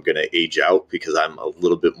wonder if I'm going to age out, because I'm a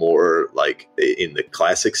little bit more like in the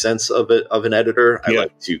classic sense of an editor. I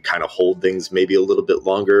like to kind of hold things maybe a little bit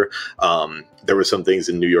longer. There were some things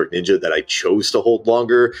in New York Ninja that I chose to hold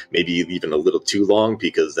longer, maybe even a little too long,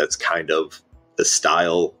 because that's kind of the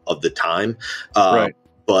style of the time.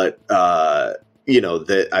 But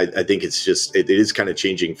that I think it's just, it is kind of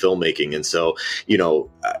changing filmmaking. And so,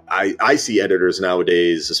 I see editors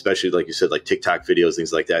nowadays, especially like you said, like TikTok videos,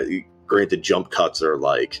 things like that. Granted, jump cuts are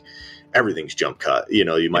like, everything's jump cut.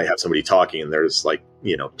 You might have somebody talking and there's like,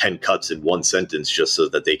 10 cuts in one sentence just so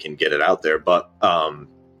that they can get it out there. But,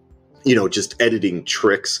 just editing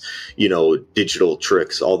tricks, digital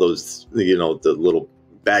tricks, all those, the little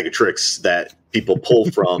bag of tricks that people pull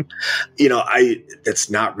from, that's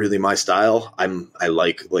not really my style. I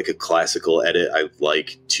like a classical edit. I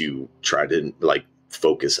like to try to like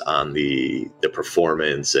focus on the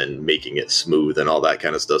performance and making it smooth and all that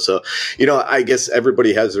kind of stuff. So, I guess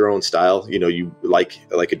everybody has their own style. You like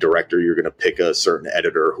a director, you're going to pick a certain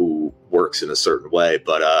editor who works in a certain way.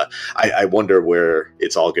 But I wonder where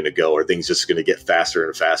it's all going to go. Are things just going to get faster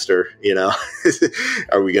and faster? am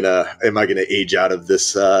I going to age out of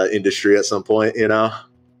this industry at some point?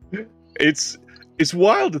 It's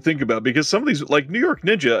wild to think about, because some of these, like New York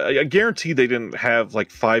Ninja, I guarantee they didn't have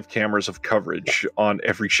like 5 cameras of coverage on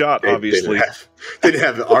every shot. Obviously, they didn't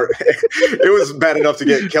have art. It was bad enough to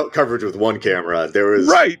get coverage with 1 camera. There was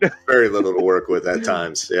very little to work with at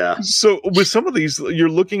times. Yeah. So with some of these, you're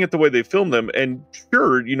looking at the way they film them, and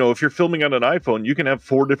sure, if you're filming on an iPhone, you can have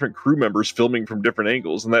 4 different crew members filming from different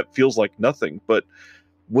angles, and that feels like nothing. But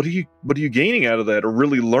what are you gaining out of that, or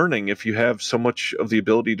really learning, if you have so much of the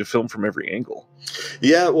ability to film from every angle?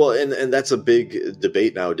 Yeah, well, and that's a big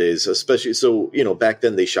debate nowadays, especially. So, back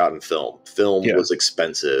then they shot in film. Film was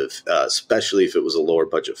expensive, especially if it was a lower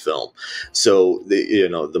budget film. So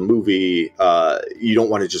the movie, you don't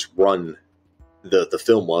want to just run the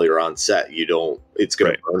film while you're on set. It's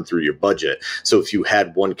going to burn through your budget. So if you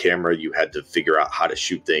had 1 camera, you had to figure out how to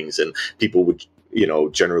shoot things, and people would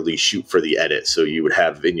generally shoot for the edit. So you would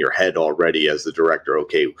have in your head already as the director,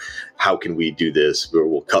 okay, how can we do this?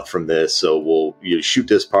 We'll cut from this. So we'll shoot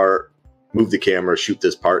this part, move the camera, shoot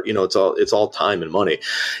this part. It's all time and money.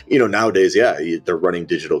 Nowadays, they're running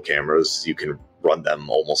digital cameras. You can run them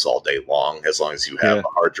almost all day long as you have a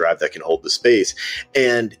hard drive that can hold the space.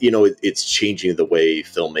 And, it's changing the way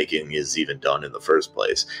filmmaking is even done in the first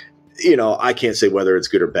place. I can't say whether it's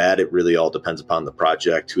good or bad. It really all depends upon the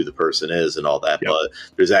project, who the person is, and all that. Yep. But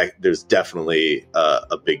there's definitely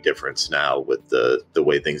a big difference now with the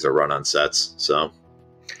way things are run on sets. So,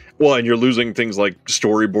 well, and you're losing things like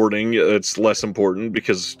storyboarding. It's less important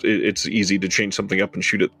because it's easy to change something up and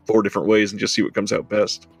shoot it 4 different ways and just see what comes out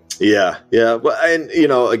best. Yeah. Well, and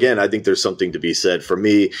again, I think there's something to be said for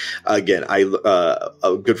me. Again,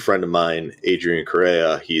 a good friend of mine, Adrian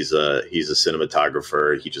Correa, he's a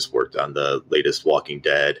cinematographer. He just worked on the latest Walking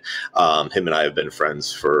Dead. Him and I have been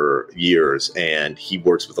friends for years, and he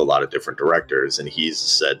works with a lot of different directors. And he's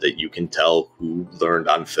said that you can tell who learned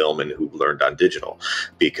on film and who learned on digital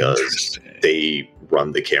because they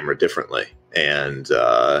run the camera differently. And,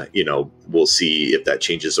 we'll see if that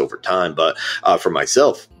changes over time. But for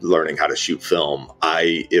myself, learning how to shoot film,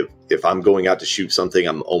 if I'm going out to shoot something,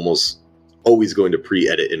 I'm almost always going to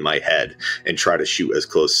pre-edit in my head and try to shoot as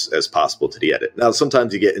close as possible to the edit. Now,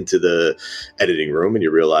 sometimes you get into the editing room and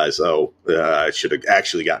you realize, I should have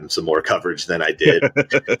actually gotten some more coverage than I did.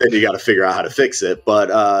 Then you got to figure out how to fix it. But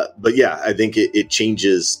yeah, I think it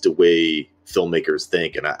changes the way filmmakers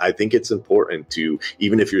think. And I think it's important to,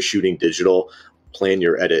 even if you're shooting digital, plan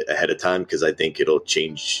your edit ahead of time, because I think it'll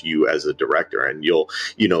change you as a director, and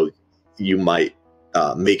you might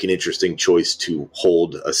make an interesting choice to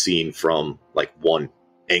hold a scene from like one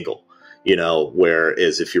angle,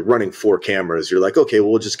 whereas if you're running 4 cameras, you're like, okay, well,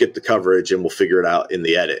 we'll just get the coverage and we'll figure it out in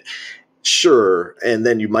the edit. Sure. And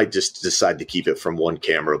then you might just decide to keep it from 1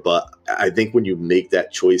 camera. But I think when you make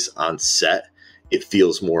that choice on set, it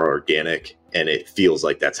feels more organic, and it feels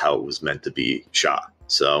like that's how it was meant to be shot.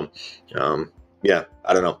 So, yeah,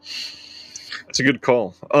 I don't know. That's a good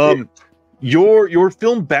call. Your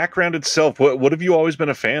film background itself, what have you always been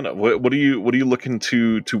a fan of? What are you looking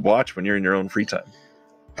to watch when you're in your own free time?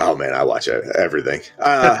 Oh man, I watch everything.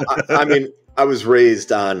 I mean, I was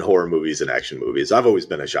raised on horror movies and action movies. I've always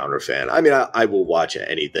been a genre fan. I mean, I will watch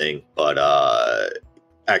anything, but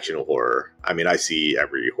action or horror. I mean, I see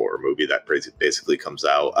every horror movie that basically comes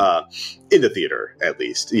out in the theater, at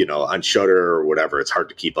least, on Shudder or whatever. It's hard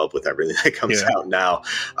to keep up with everything that comes out now.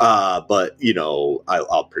 But,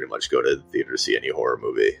 I'll pretty much go to the theater to see any horror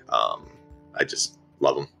movie. I just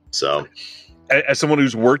love them. So, as someone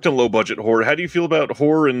who's worked in low budget horror, how do you feel about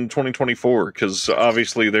horror in 2024? Because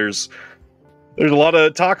obviously there's a lot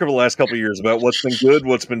of talk over the last couple of years about what's been good,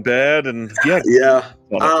 what's been bad, and yeah.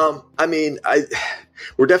 I mean,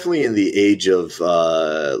 we're definitely in the age of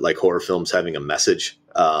like horror films having a message.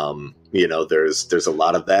 There's a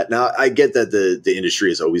lot of that. Now, I get that the industry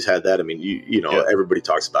has always had that. I mean, everybody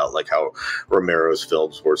talks about like how Romero's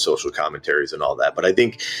films were social commentaries and all that. But I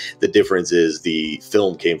think the difference is the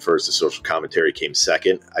film came first, the social commentary came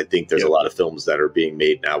second. I think there's a lot of films that are being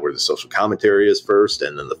made now where the social commentary is first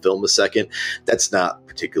and then the film is second. That's not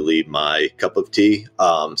particularly my cup of tea.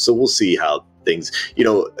 So we'll see how things,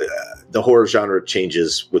 the horror genre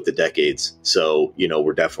changes with the decades. So,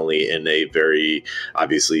 we're definitely in a very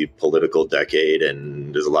obviously political decade,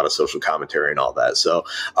 and there's a lot of social commentary and all that. So,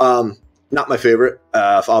 not my favorite.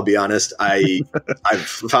 If I'll be honest, I've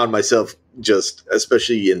found myself just,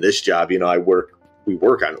 especially in this job, we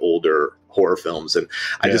work on older horror films, and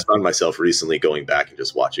I just found myself recently going back and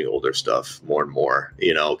just watching older stuff more and more,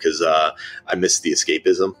 because I miss the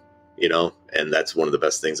escapism. And that's one of the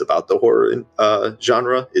best things about the horror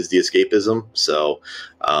genre is the escapism. So,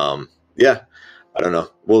 I don't know.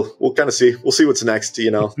 We'll kind of see. We'll see what's next. We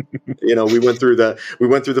went through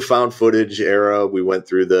the found footage era. We went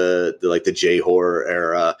through the J horror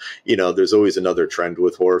era. There's always another trend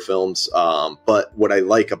with horror films. But what I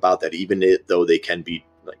like about that, even though they can be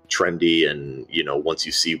like trendy and once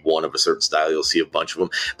you see one of a certain style you'll see a bunch of them,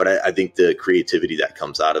 but I think the creativity that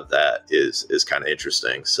comes out of that is kind of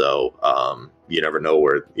interesting. So you never know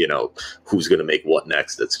where who's going to make what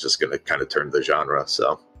next. That's just going to kind of turn the genre.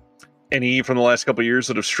 So any from the last couple of years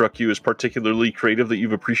that have struck you as particularly creative that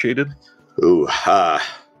you've appreciated? Ooh,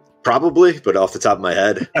 probably, but off the top of my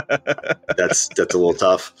head that's a little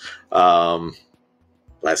tough.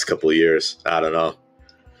 Last couple of years, I don't know.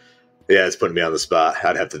 Yeah, it's putting me on the spot.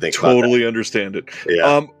 I'd have to think about that. Totally understand it.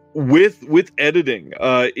 Yeah. With editing,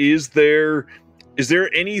 is there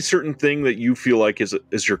any certain thing that you feel like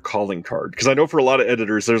is your calling card? Because I know for a lot of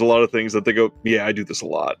editors, there's a lot of things that they go, yeah, I do this a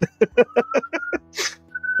lot.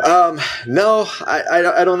 No, I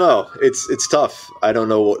don't know. It's tough. I don't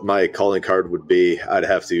know what my calling card would be. I'd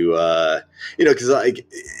have to, because like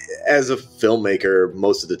as a filmmaker,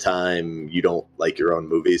 most of the time you don't like your own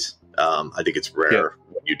movies. I think it's rare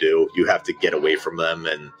when you do. You have to get away from them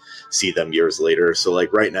and see them years later. So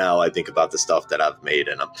like right now, I think about the stuff that I've made,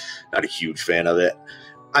 and I'm not a huge fan of it.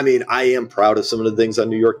 I mean, I am proud of some of the things on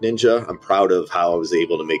New York Ninja. I'm proud of how I was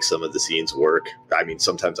able to make some of the scenes work. I mean,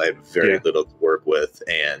 sometimes I had very little to work with,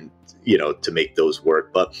 and to make those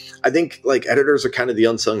work. But I think like editors are kind of the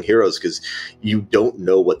unsung heroes because you don't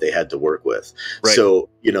know what they had to work with. Right. So,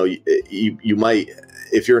 you might,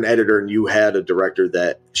 if you're an editor and you had a director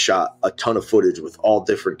that shot a ton of footage with all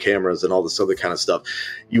different cameras and all this other kind of stuff,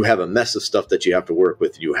 you have a mess of stuff that you have to work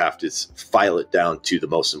with. You have to file it down to the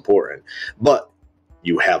most important. But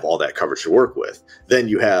you have all that coverage to work with. Then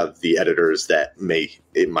you have the editors that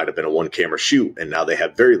it might have been a one camera shoot and now they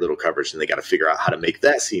have very little coverage and they got to figure out how to make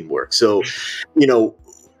that scene work. So,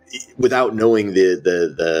 without knowing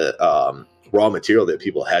the raw material that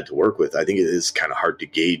people had to work with, I think it is kind of hard to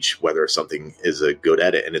gauge whether something is a good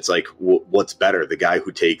edit. And it's like, what's better? The guy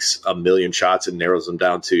who takes a million shots and narrows them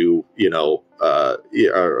down to,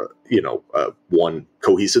 one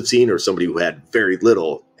cohesive scene, or somebody who had very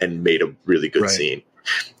little and made a really good scene.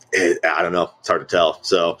 I don't know. It's hard to tell.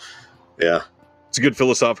 So, yeah. It's a good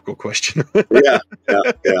philosophical question. Yeah.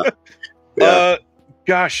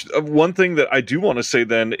 Gosh, one thing that I do want to say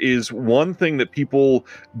then is one thing that people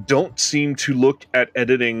don't seem to look at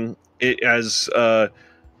editing as, I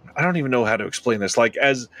don't even know how to explain this, like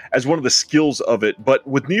as one of the skills of it. But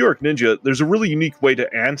with New York Ninja, there's a really unique way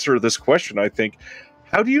to answer this question, I think.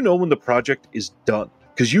 How do you know when the project is done?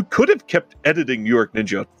 Because you could have kept editing New York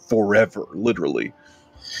Ninja forever, literally.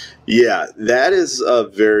 Yeah, that is a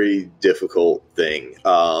very difficult thing.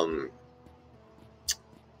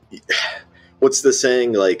 What's the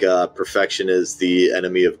saying? Like, perfection is the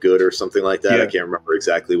enemy of good, or something like that. Yeah. I can't remember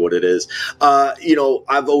exactly what it is.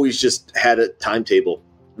 I've always just had a timetable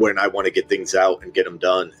when I want to get things out and get them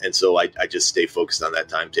done. And so I just stay focused on that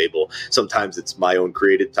timetable. Sometimes it's my own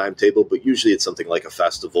created timetable, but usually it's something like a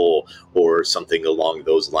festival or something along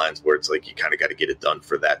those lines where it's like you kind of got to get it done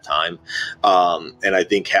for that time. And I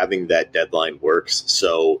think having that deadline works.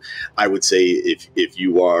 So I would say if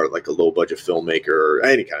you are like a low budget filmmaker or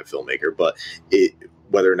any kind of filmmaker, but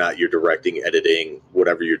whether or not you're directing, editing,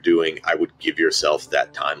 whatever you're doing, I would give yourself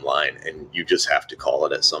that timeline, and you just have to call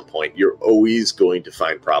it at some point. You're always going to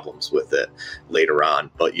find problems with it later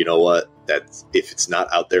on, but you know what? If it's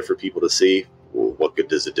not out there for people to see, well, what good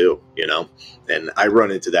does it do? And I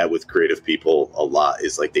run into that with creative people a lot.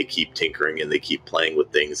 Is like they keep tinkering and they keep playing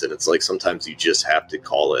with things, and it's like sometimes you just have to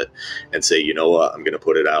call it and say, you know what, I'm going to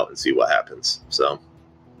put it out and see what happens. So.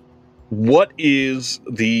 what is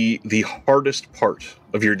the hardest part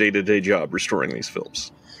of your day-to-day job restoring these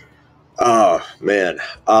films? Oh man.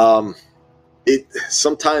 It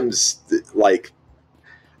sometimes, like,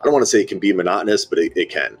 I don't want to say it can be monotonous, but it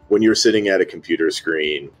can. When you're sitting at a computer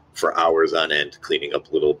screen for hours on end, cleaning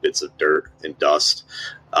up little bits of dirt and dust,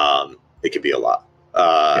 it can be a lot.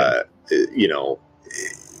 You know,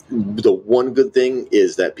 the one good thing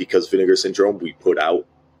is that because Vinegar Syndrome, we put out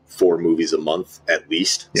 4 movies a month at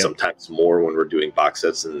least, sometimes more when we're doing box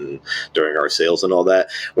sets and during our sales and all that.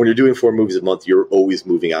 When you're doing 4 movies a month, you're always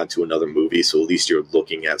moving on to another movie, so at least you're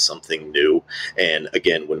looking at something new. And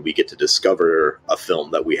again, when we get to discover a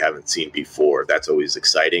film that we haven't seen before, that's always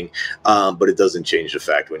exciting. But it doesn't change the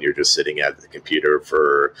fact when you're just sitting at the computer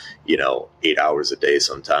for 8 hours a day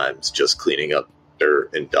sometimes, just cleaning up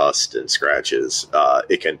dirt and dust and scratches,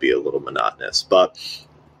 it can be a little monotonous. But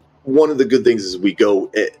one of the good things is we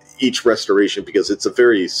go at each restoration, because it's a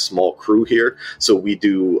very small crew here, so we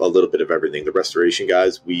do a little bit of everything. The restoration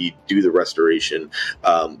guys, we do the restoration,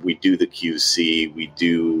 we do the QC, we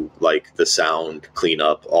do like the sound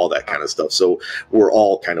cleanup, all that kind of stuff. So we're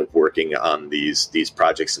all kind of working on these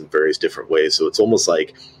projects in various different ways. So it's almost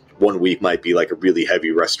like one week might be like a really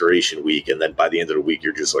heavy restoration week, and then by the end of the week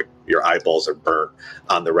you're just like, your eyeballs are burnt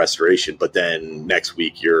on the restoration, but then next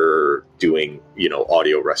week you're doing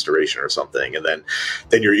audio restoration or something, and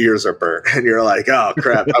then your ears are burnt and you're like, oh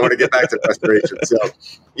crap, I want to get back to restoration. So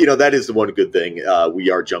that is the one good thing.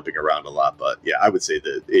 We are jumping around a lot, but yeah, I would say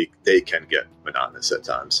that they can get monotonous at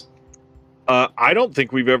times. I don't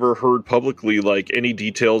think we've ever heard publicly like any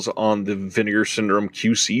details on the Vinegar Syndrome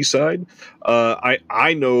QC side.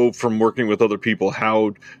 I know from working with other people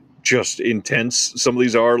how just intense some of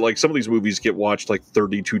these are. Like, some of these movies get watched like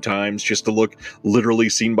 32 times just to look literally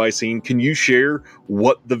scene by scene. Can you share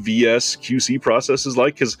what the VS QC process is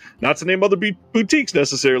like? Because not to name other boutiques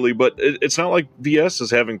necessarily, but it's not like VS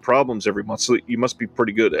is having problems every month, so you must be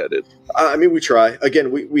pretty good at it. I mean, we try.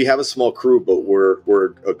 Again, we have a small crew, but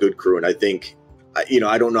we're a good crew, and I think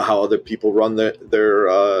I don't know how other people run their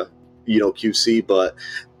QC, but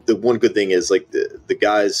the one good thing is, like, the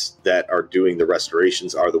guys that are doing the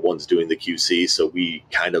restorations are the ones doing the QC, so we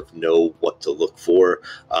kind of know what to look for.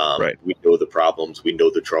 Right. We know the problems, we know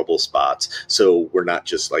the trouble spots, so we're not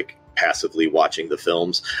just like passively watching the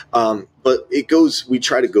films. But we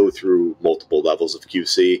try to go through multiple levels of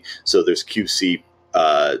QC. So there's QC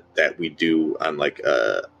that we do on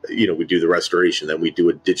we do the restoration, then we do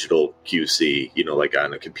a digital QC, like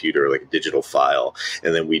on a computer, like a digital file,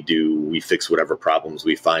 and then we fix whatever problems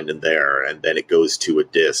we find in there, and then it goes to a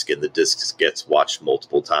disc, and the disc gets watched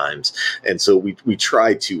multiple times. And so we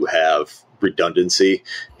try to have redundancy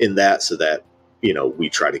in that, so that we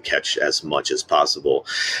try to catch as much as possible.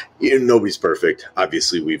 Nobody's perfect.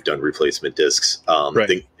 Obviously, we've done replacement discs.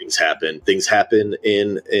 Right. Things happen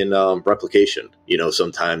in replication.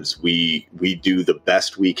 Sometimes we do the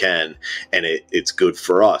best we can, and it's good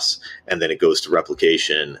for us. And then it goes to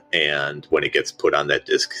replication, and when it gets put on that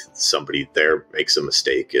disc, somebody there makes a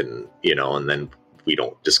mistake, and and then we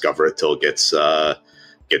don't discover it till it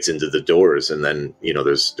gets into the doors, and then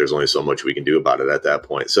there's only so much we can do about it at that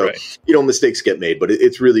point. So right. Mistakes get made, but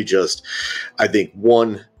it's really just, I think,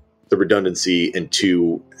 one, the redundancy, and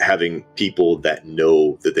two, having people that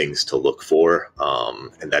know the things to look for,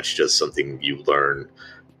 and that's just something you learn,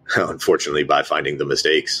 unfortunately, by finding the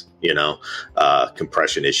mistakes.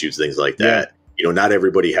 Compression issues, things like that. Yeah. Not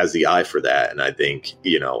everybody has the eye for that, and I think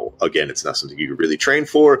again, it's not something you really train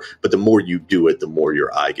for, but the more you do it, the more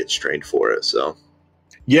your eye gets trained for it. So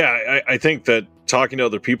yeah, I think that talking to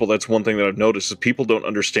other people, that's one thing that I've noticed, is people don't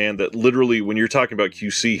understand that literally when you're talking about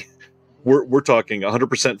QC, we're talking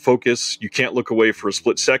 100% focus. You can't look away for a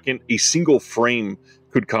split second. A single frame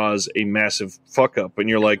could cause a massive fuck up, and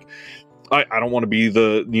you're like, I don't want to be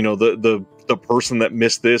the person that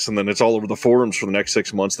missed this, and then it's all over the forums for the next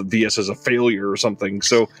 6 months that VS is a failure or something.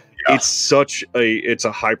 So yeah. It's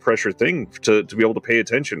a high pressure thing to be able to pay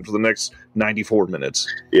attention for the next 94 minutes.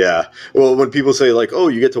 Yeah. Well, when people say like, oh,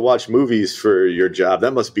 you get to watch movies for your job,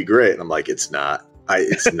 that must be great. And I'm like, it's not.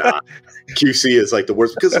 It's not. QC is like the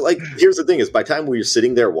worst, because like, here's the thing is, by the time we're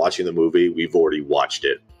sitting there watching the movie, we've already watched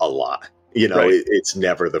it a lot. Right. It's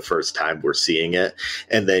never the first time we're seeing it.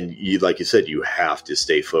 And then like you said, you have to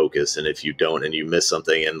stay focused. And if you don't, and you miss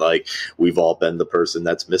something, and like, we've all been the person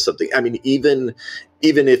that's missed something. I mean, even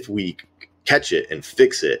if we catch it and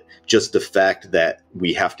fix it, just the fact that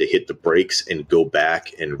we have to hit the brakes and go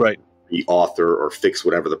back and re-author or fix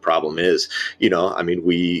whatever the problem is. I mean,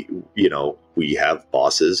 we have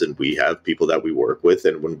bosses and we have people that we work with,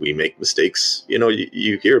 and when we make mistakes,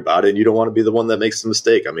 you hear about it, and you don't want to be the one that makes the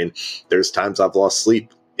mistake. I mean, there's times I've lost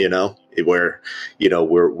sleep where,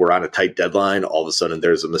 we're on a tight deadline. All of a sudden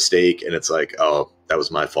there's a mistake and it's like, oh, that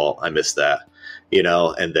was my fault. I missed that,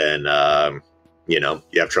 and then, you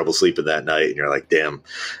have trouble sleeping that night and you're like, damn,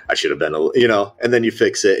 I should have been, and then you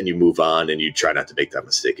fix it and you move on and you try not to make that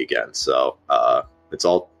mistake again. So, it's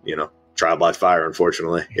all, trial by fire,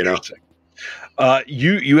 unfortunately,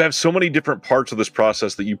 You have so many different parts of this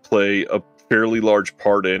process that you play a fairly large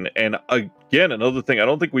part in. And again, another thing I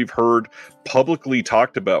don't think we've heard publicly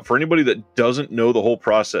talked about, for anybody that doesn't know the whole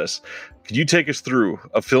process, could you take us through?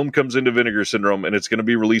 A film comes into Vinegar Syndrome and it's going to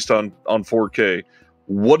be released on 4K.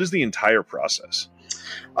 What is the entire process?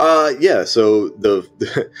 Yeah. So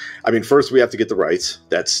first we have to get the rights.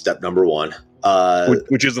 That's step number one.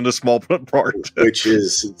 Which isn't a small part. Which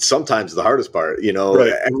is sometimes the hardest part.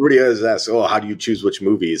 Right. Everybody always asks, "Oh, how do you choose which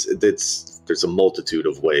movies?" There's a multitude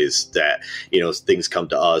of ways that things come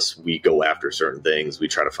to us. We go after certain things. We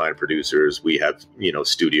try to find producers. We have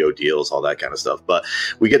studio deals, all that kind of stuff. But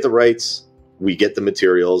we get the rights. We get the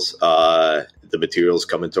materials. The materials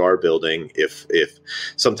come into our building. If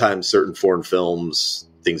sometimes certain foreign films,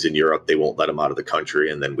 things in Europe, they won't let them out of the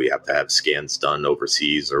country, and then we have to have scans done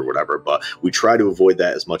overseas or whatever. But we try to avoid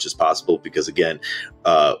that as much as possible because, again,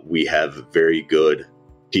 we have very good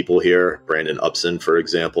people here. Brandon Upson, for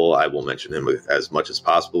example, I will mention him as much as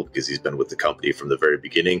possible because he's been with the company from the very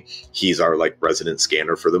beginning. He's our resident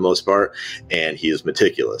scanner for the most part, and he is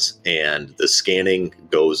meticulous. And the scanning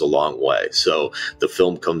goes a long way. So the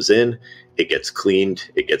film comes in, it gets cleaned,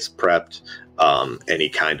 it gets prepped. Any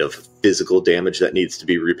kind of physical damage that needs to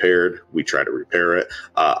be repaired, we try to repair it.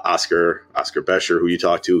 Oscar Bescher, who you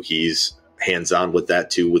talked to, he's hands-on with that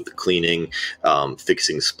too, with the cleaning,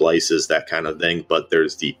 fixing splices, that kind of thing. But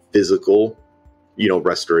there's the physical,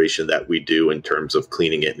 restoration that we do in terms of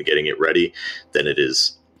cleaning it and getting it ready. Then it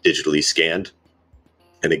is digitally scanned.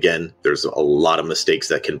 And again, there's a lot of mistakes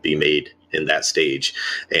that can be made in that stage.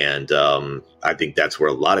 And I think that's where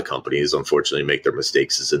a lot of companies, unfortunately, make their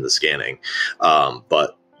mistakes, is in the scanning.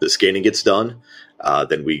 But the scanning gets done.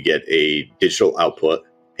 Then we get a digital output,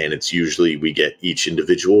 and it's usually we get each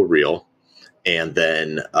individual reel. And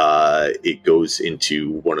then it goes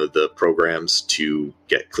into one of the programs to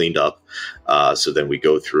get cleaned up. So then we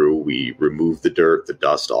go through, we remove the dirt, the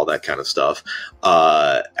dust, all that kind of stuff.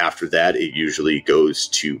 After that, it usually goes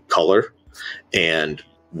to color. And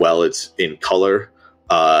while it's in color,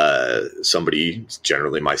 somebody,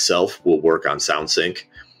 generally myself, will work on sound sync.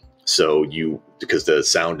 So because the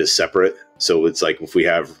sound is separate. So it's like if we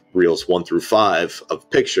have reels 1 through 5 of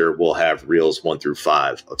picture, we'll have reels 1 through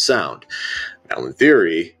 5 of sound. Now, in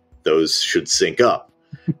theory, those should sync up.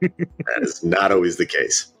 That is not always the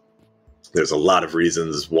case. There's a lot of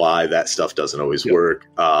reasons why that stuff doesn't always work.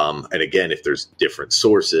 And again, if there's different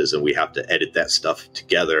sources and we have to edit that stuff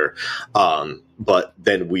together. But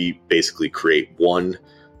then we basically create one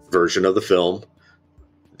version of the film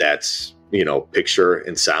that's, picture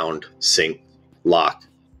and sound, sync, lock,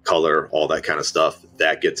 color, all that kind of stuff.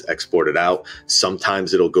 That gets exported out.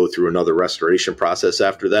 Sometimes it'll go through another restoration process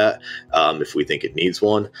after that. If we think it needs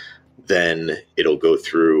one, then it'll go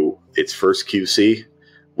through its first QC,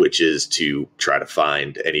 which is to try to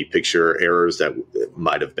find any picture errors that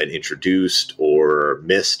might have been introduced or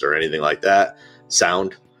missed or anything like that.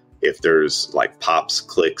 Sound, if there's pops,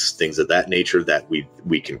 clicks, things of that nature that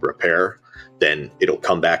we can repair, then it'll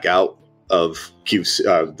come back out of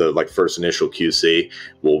QC, the first initial QC.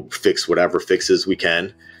 We'll fix whatever fixes we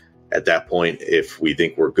can. At that point, if we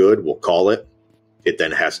think we're good, we'll call it. It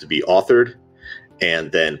then has to be authored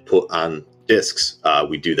and then put on discs.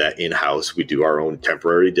 We do that in-house. We do our own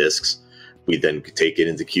temporary discs. We then take it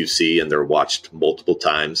into QC and they're watched multiple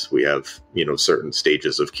times. We have, certain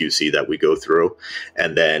stages of QC that we go through.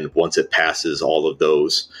 And then once it passes all of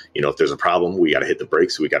those, if there's a problem, we got to hit the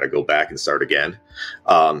brakes. We got to go back and start again.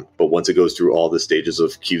 But once it goes through all the stages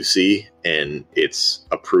of QC and it's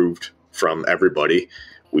approved from everybody,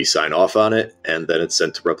 we sign off on it and then it's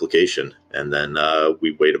sent to replication. And then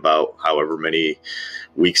we wait about however many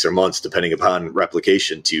weeks or months, depending upon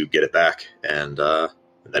replication, to get it back. And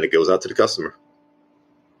then it goes out to the customer.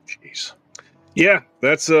 Jeez. Yeah,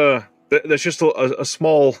 that's just a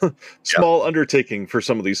small undertaking for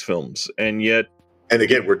some of these films. And yet, and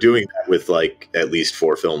again, we're doing that with at least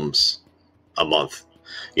 4 films a month.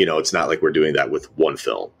 It's not like we're doing that with one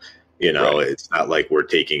film. Right. It's not like we're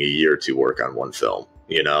taking a year to work on one film.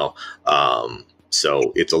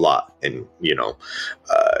 So it's a lot, and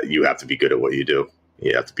you have to be good at what you do.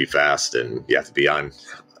 You have to be fast, and you have to be on.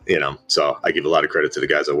 So I give a lot of credit to the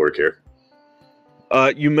guys that work here.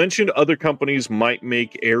 You mentioned other companies might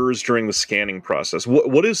make errors during the scanning process.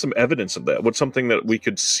 What is some evidence of that? What's something that we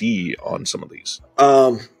could see on some of these?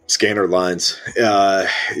 Scanner lines.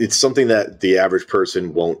 It's something that the average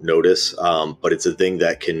person won't notice, but it's a thing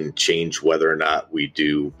that can change whether or not we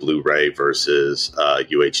do Blu-ray versus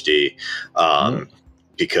UHD.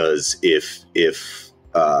 Because if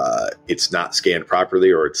it's not scanned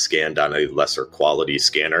properly, or it's scanned on a lesser quality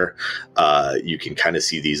scanner, you can kind of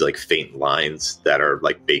see these like faint lines that are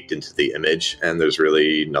like baked into the image, and there's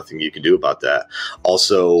really nothing you can do about that.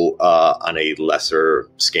 Also, on a lesser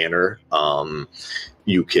scanner,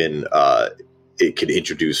 you can it can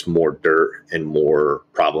introduce more dirt and more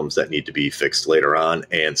problems that need to be fixed later on,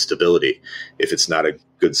 and stability. If it's not a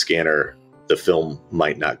good scanner, the film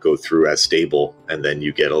might not go through as stable, and then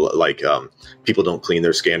you get people don't clean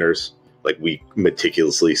their scanners. Like, we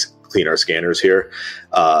meticulously clean our scanners here.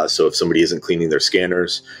 So if somebody isn't cleaning their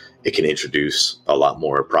scanners, it can introduce a lot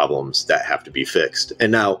more problems that have to be fixed.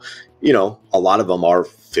 And now, a lot of them are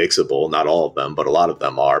fixable, not all of them, but a lot of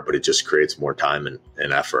them are, but it just creates more time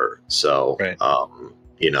and effort. So, right.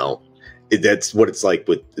 That's what it's like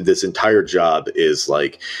with this entire job, is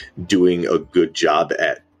like doing a good job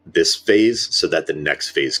at this phase so that the next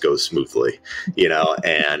phase goes smoothly,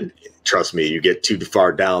 and trust me, you get too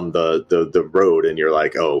far down the road and you're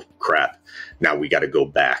like, oh crap, now we got to go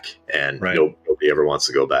back, and right. Nobody ever wants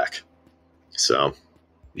to go back. So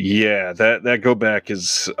yeah, that go back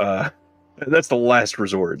is that's the last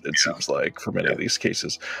resort, it seems like, for many of these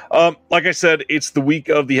cases. Like I said, it's the week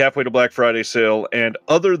of the Halfway to Black Friday sale, and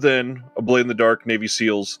other than A Blade in the Dark, Navy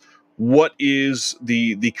SEALs, what is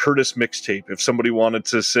the Kurtis mixtape? If somebody wanted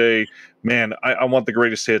to say, man, I want the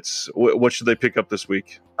greatest hits, what should they pick up this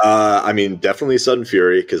week? Definitely Sudden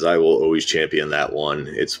Fury, because I will always champion that one.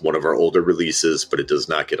 It's one of our older releases, but it does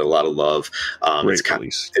not get a lot of love. It's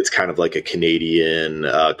kind of like a Canadian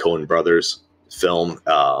Coen Brothers film.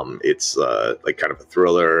 It's like kind of a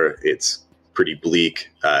thriller. It's pretty bleak.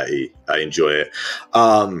 I enjoy it.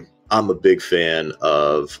 I'm a big fan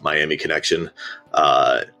of Miami Connection.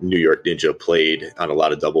 New York Ninja played on a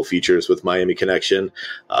lot of double features with Miami Connection.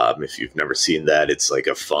 If you've never seen that, it's like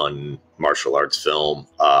a fun martial arts film.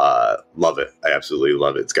 Love it. I absolutely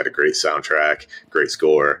love it. It's got a great soundtrack, great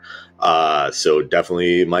score. So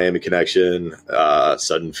definitely Miami Connection,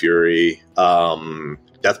 Sudden Fury,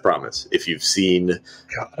 Death Promise. If you've seen,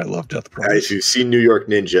 God, I love Death Promise. If you've seen New York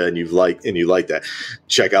Ninja and you like that,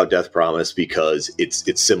 check out Death Promise, because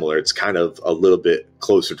it's similar. It's kind of a little bit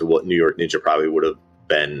closer to what New York Ninja probably would have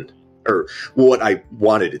been, or what I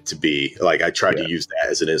wanted it to be. Like, I tried to use that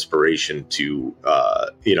as an inspiration to,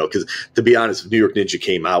 because to be honest, if New York Ninja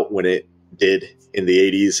came out when it did in the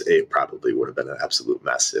 80s, it probably would have been an absolute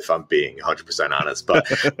mess, if I'm being 100% honest. But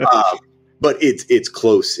but it's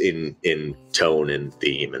close in tone and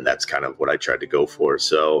theme, and that's kind of what I tried to go for.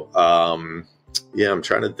 So, I'm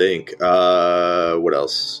trying to think. What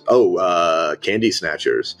else? Candy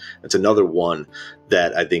Snatchers. It's another one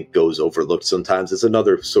that I think goes overlooked sometimes. It's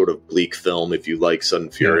another sort of bleak film. If you like Sudden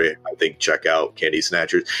Fury, I think check out Candy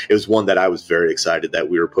Snatchers. It was one that I was very excited that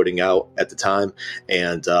we were putting out at the time,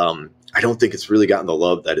 and I don't think it's really gotten the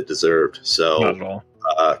love that it deserved. So, not at all.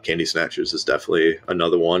 Candy Snatchers is definitely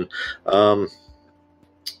another one.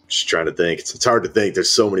 Just trying to think. It's hard to think. There's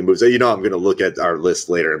so many movies. I'm going to look at our list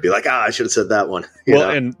later and be like, I should have said that one.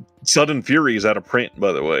 And Sudden Fury is out of print,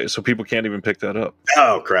 by the way, so people can't even pick that up.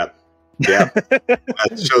 Oh crap! Yeah,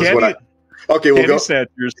 that shows Candy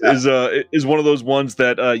Snatchers is one of those ones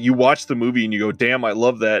that you watch the movie and you go, damn, I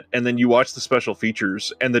love that, and then you watch the special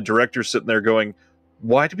features and the director's sitting there going,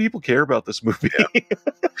 why do people care about this movie? Yeah.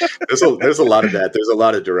 There's a lot of that. There's a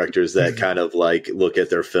lot of directors that kind of like look at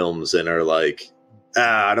their films and are like,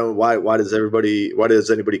 I don't. Why does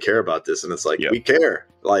anybody care about this? And it's like, we care.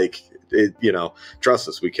 Like, trust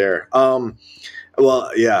us, we care. Well,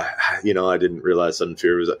 yeah, I didn't realize Sudden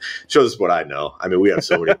Fury shows what I know. I mean, we have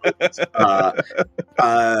so many movies.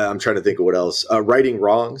 I'm trying to think of what else. Righting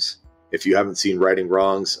Wrongs. If you haven't seen Righting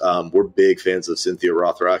Wrongs, we're big fans of Cynthia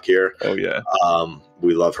Rothrock here. Oh, yeah.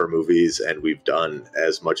 We love her movies, and we've done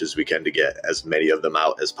as much as we can to get as many of them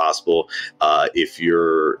out as possible. If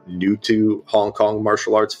you're new to Hong Kong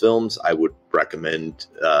martial arts films, I would recommend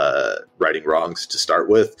Righting Wrongs to start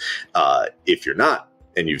with. If you're not,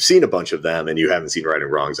 and you've seen a bunch of them and you haven't seen Righting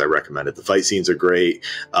Wrongs, I recommend it. The fight scenes are great.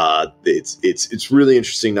 It's really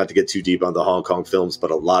interesting, not to get too deep on the Hong Kong films, but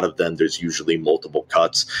a lot of them, there's usually multiple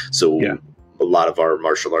cuts. So a lot of our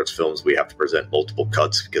martial arts films, we have to present multiple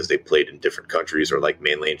cuts because they played in different countries, or like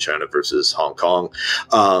mainland China versus Hong Kong.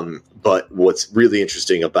 But what's really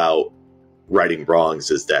interesting about righting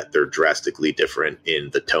wrongs is that they're drastically different in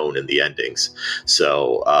the tone and the endings.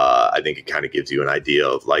 So I think it kind of gives you an idea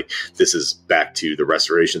of like, this is back to the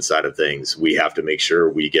restoration side of things. We have to make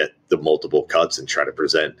sure we get the multiple cuts and try to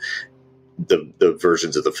present the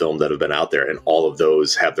versions of the film that have been out there, and all of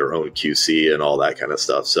those have their own QC and all that kind of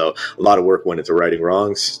stuff. So a lot of work went into righting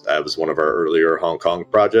wrongs. That was one of our earlier Hong Kong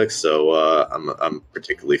projects, so I'm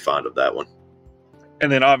particularly fond of that one.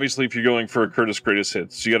 And then obviously, if you're going for a Kurtis Greatest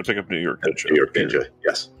Hits, you got to pick up New York Ninja. New York Ninja,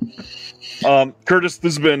 yes. Kurtis,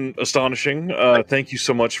 this has been astonishing. Thank you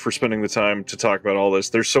so much for spending the time to talk about all this.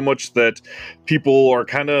 There's so much that people are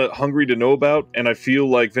kind of hungry to know about, and I feel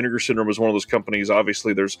like Vinegar Syndrome is one of those companies.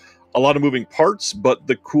 Obviously, there's a lot of moving parts, but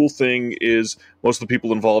the cool thing is most of the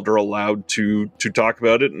people involved are allowed to talk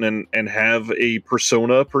about it and have a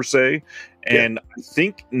persona per se. And I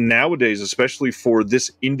think nowadays, especially for this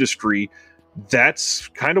industry, that's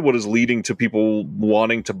kind of what is leading to people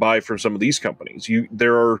wanting to buy from some of these companies.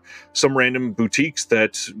 There are some random boutiques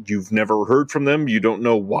that you've never heard from them. You don't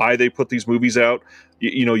know why they put these movies out.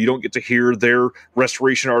 You know, you don't get to hear their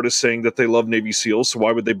restoration artists saying that they love Navy SEALs. So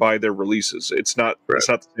why would they buy their releases? It's not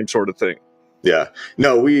the same sort of thing. Yeah,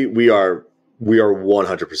 no, we are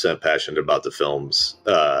 100% passionate about the films,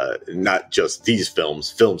 not just these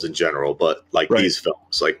films in general, but like these films.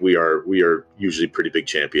 Like we are usually pretty big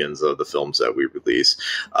champions of the films that we release.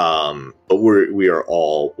 But we are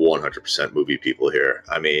all 100% movie people here.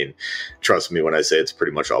 I mean, trust me when I say it's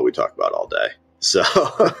pretty much all we talk about all day. So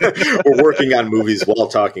we're working on movies while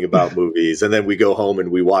talking about movies, and then we go home and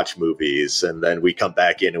we watch movies, and then we come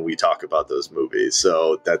back in and we talk about those movies.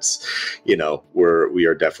 So that's, you know, we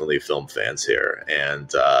are definitely film fans here, and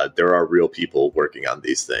there are real people working on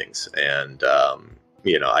these things. And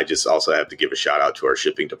you know, I just also have to give a shout out to our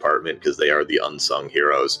shipping department, because they are the unsung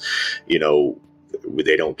heroes. You know,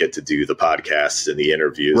 they don't get to do the podcasts and the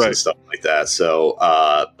interviews and stuff like that. So,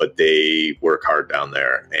 but they work hard down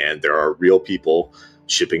there, and there are real people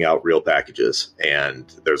shipping out real packages,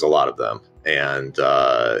 and there's a lot of them. And,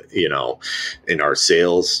 you know, in our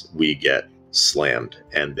sales, we get slammed,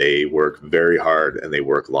 and they work very hard, and they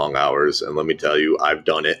work long hours. And let me tell you, I've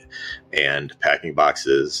done it, and packing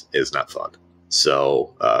boxes is not fun.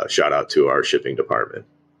 So, shout out to our shipping department.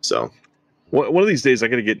 So, one of these days, I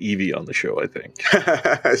got to get Evie on the show, I think.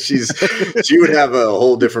 She would have a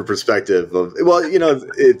whole different perspective of, well, you know,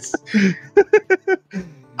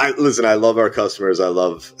 listen, I love our customers. I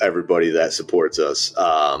love everybody that supports us.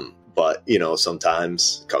 But, you know,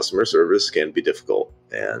 sometimes customer service can be difficult.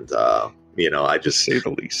 And, you know, I just say the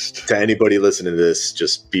least. To anybody listening to this,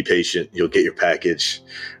 just be patient. You'll get your package.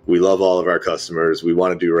 We love all of our customers. We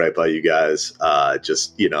want to do right by you guys.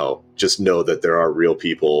 Just know that there are real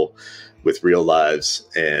people with real lives,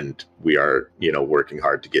 and we are, you know, working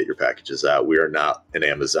hard to get your packages out. We are not an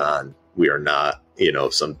Amazon. We are not, you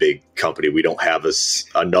know, some big company. We don't have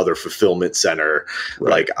another fulfillment center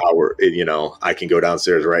like you know, I can go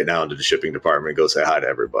downstairs right now into the shipping department and go say hi to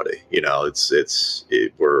everybody. You know,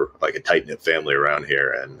 we're like a tight knit family around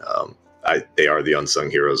here, and they are the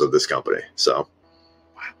unsung heroes of this company. So,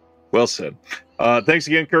 well said. Thanks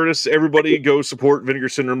again, Kurtis. Everybody go support Vinegar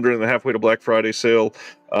Syndrome during the Halfway to Black Friday sale.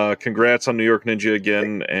 Congrats on New York Ninja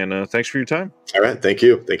again, and thanks for your time. All right. Thank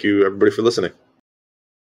you. Thank you, everybody, for listening.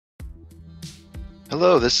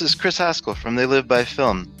 Hello, this is Chris Haskell from They Live by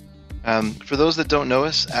Film. For those that don't know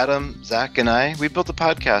us, Adam, Zach, and I, we built a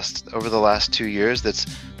podcast over the last 2 years that's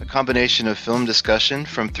a combination of film discussion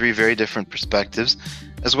from 3 very different perspectives,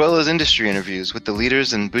 as well as industry interviews with the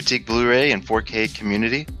leaders in boutique Blu-ray and 4K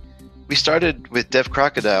community. We started with Dev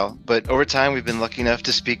Crocodile, but over time we've been lucky enough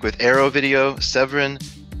to speak with Arrow Video, Severin,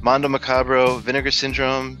 Mondo Macabro, Vinegar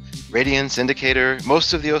Syndrome, Radiance, Indicator,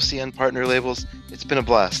 most of the OCN partner labels. It's been a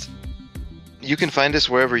blast. You can find us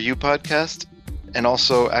wherever you podcast, and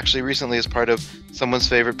also actually recently as part of Someone's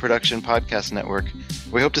Favorite Production Podcast Network.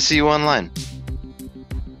 We hope to see you online.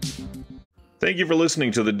 Thank you for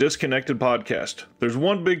listening to the Disconnected Podcast. There's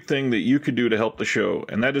one big thing that you could do to help the show,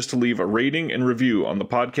 and that is to leave a rating and review on the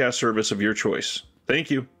podcast service of your choice.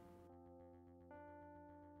 Thank you.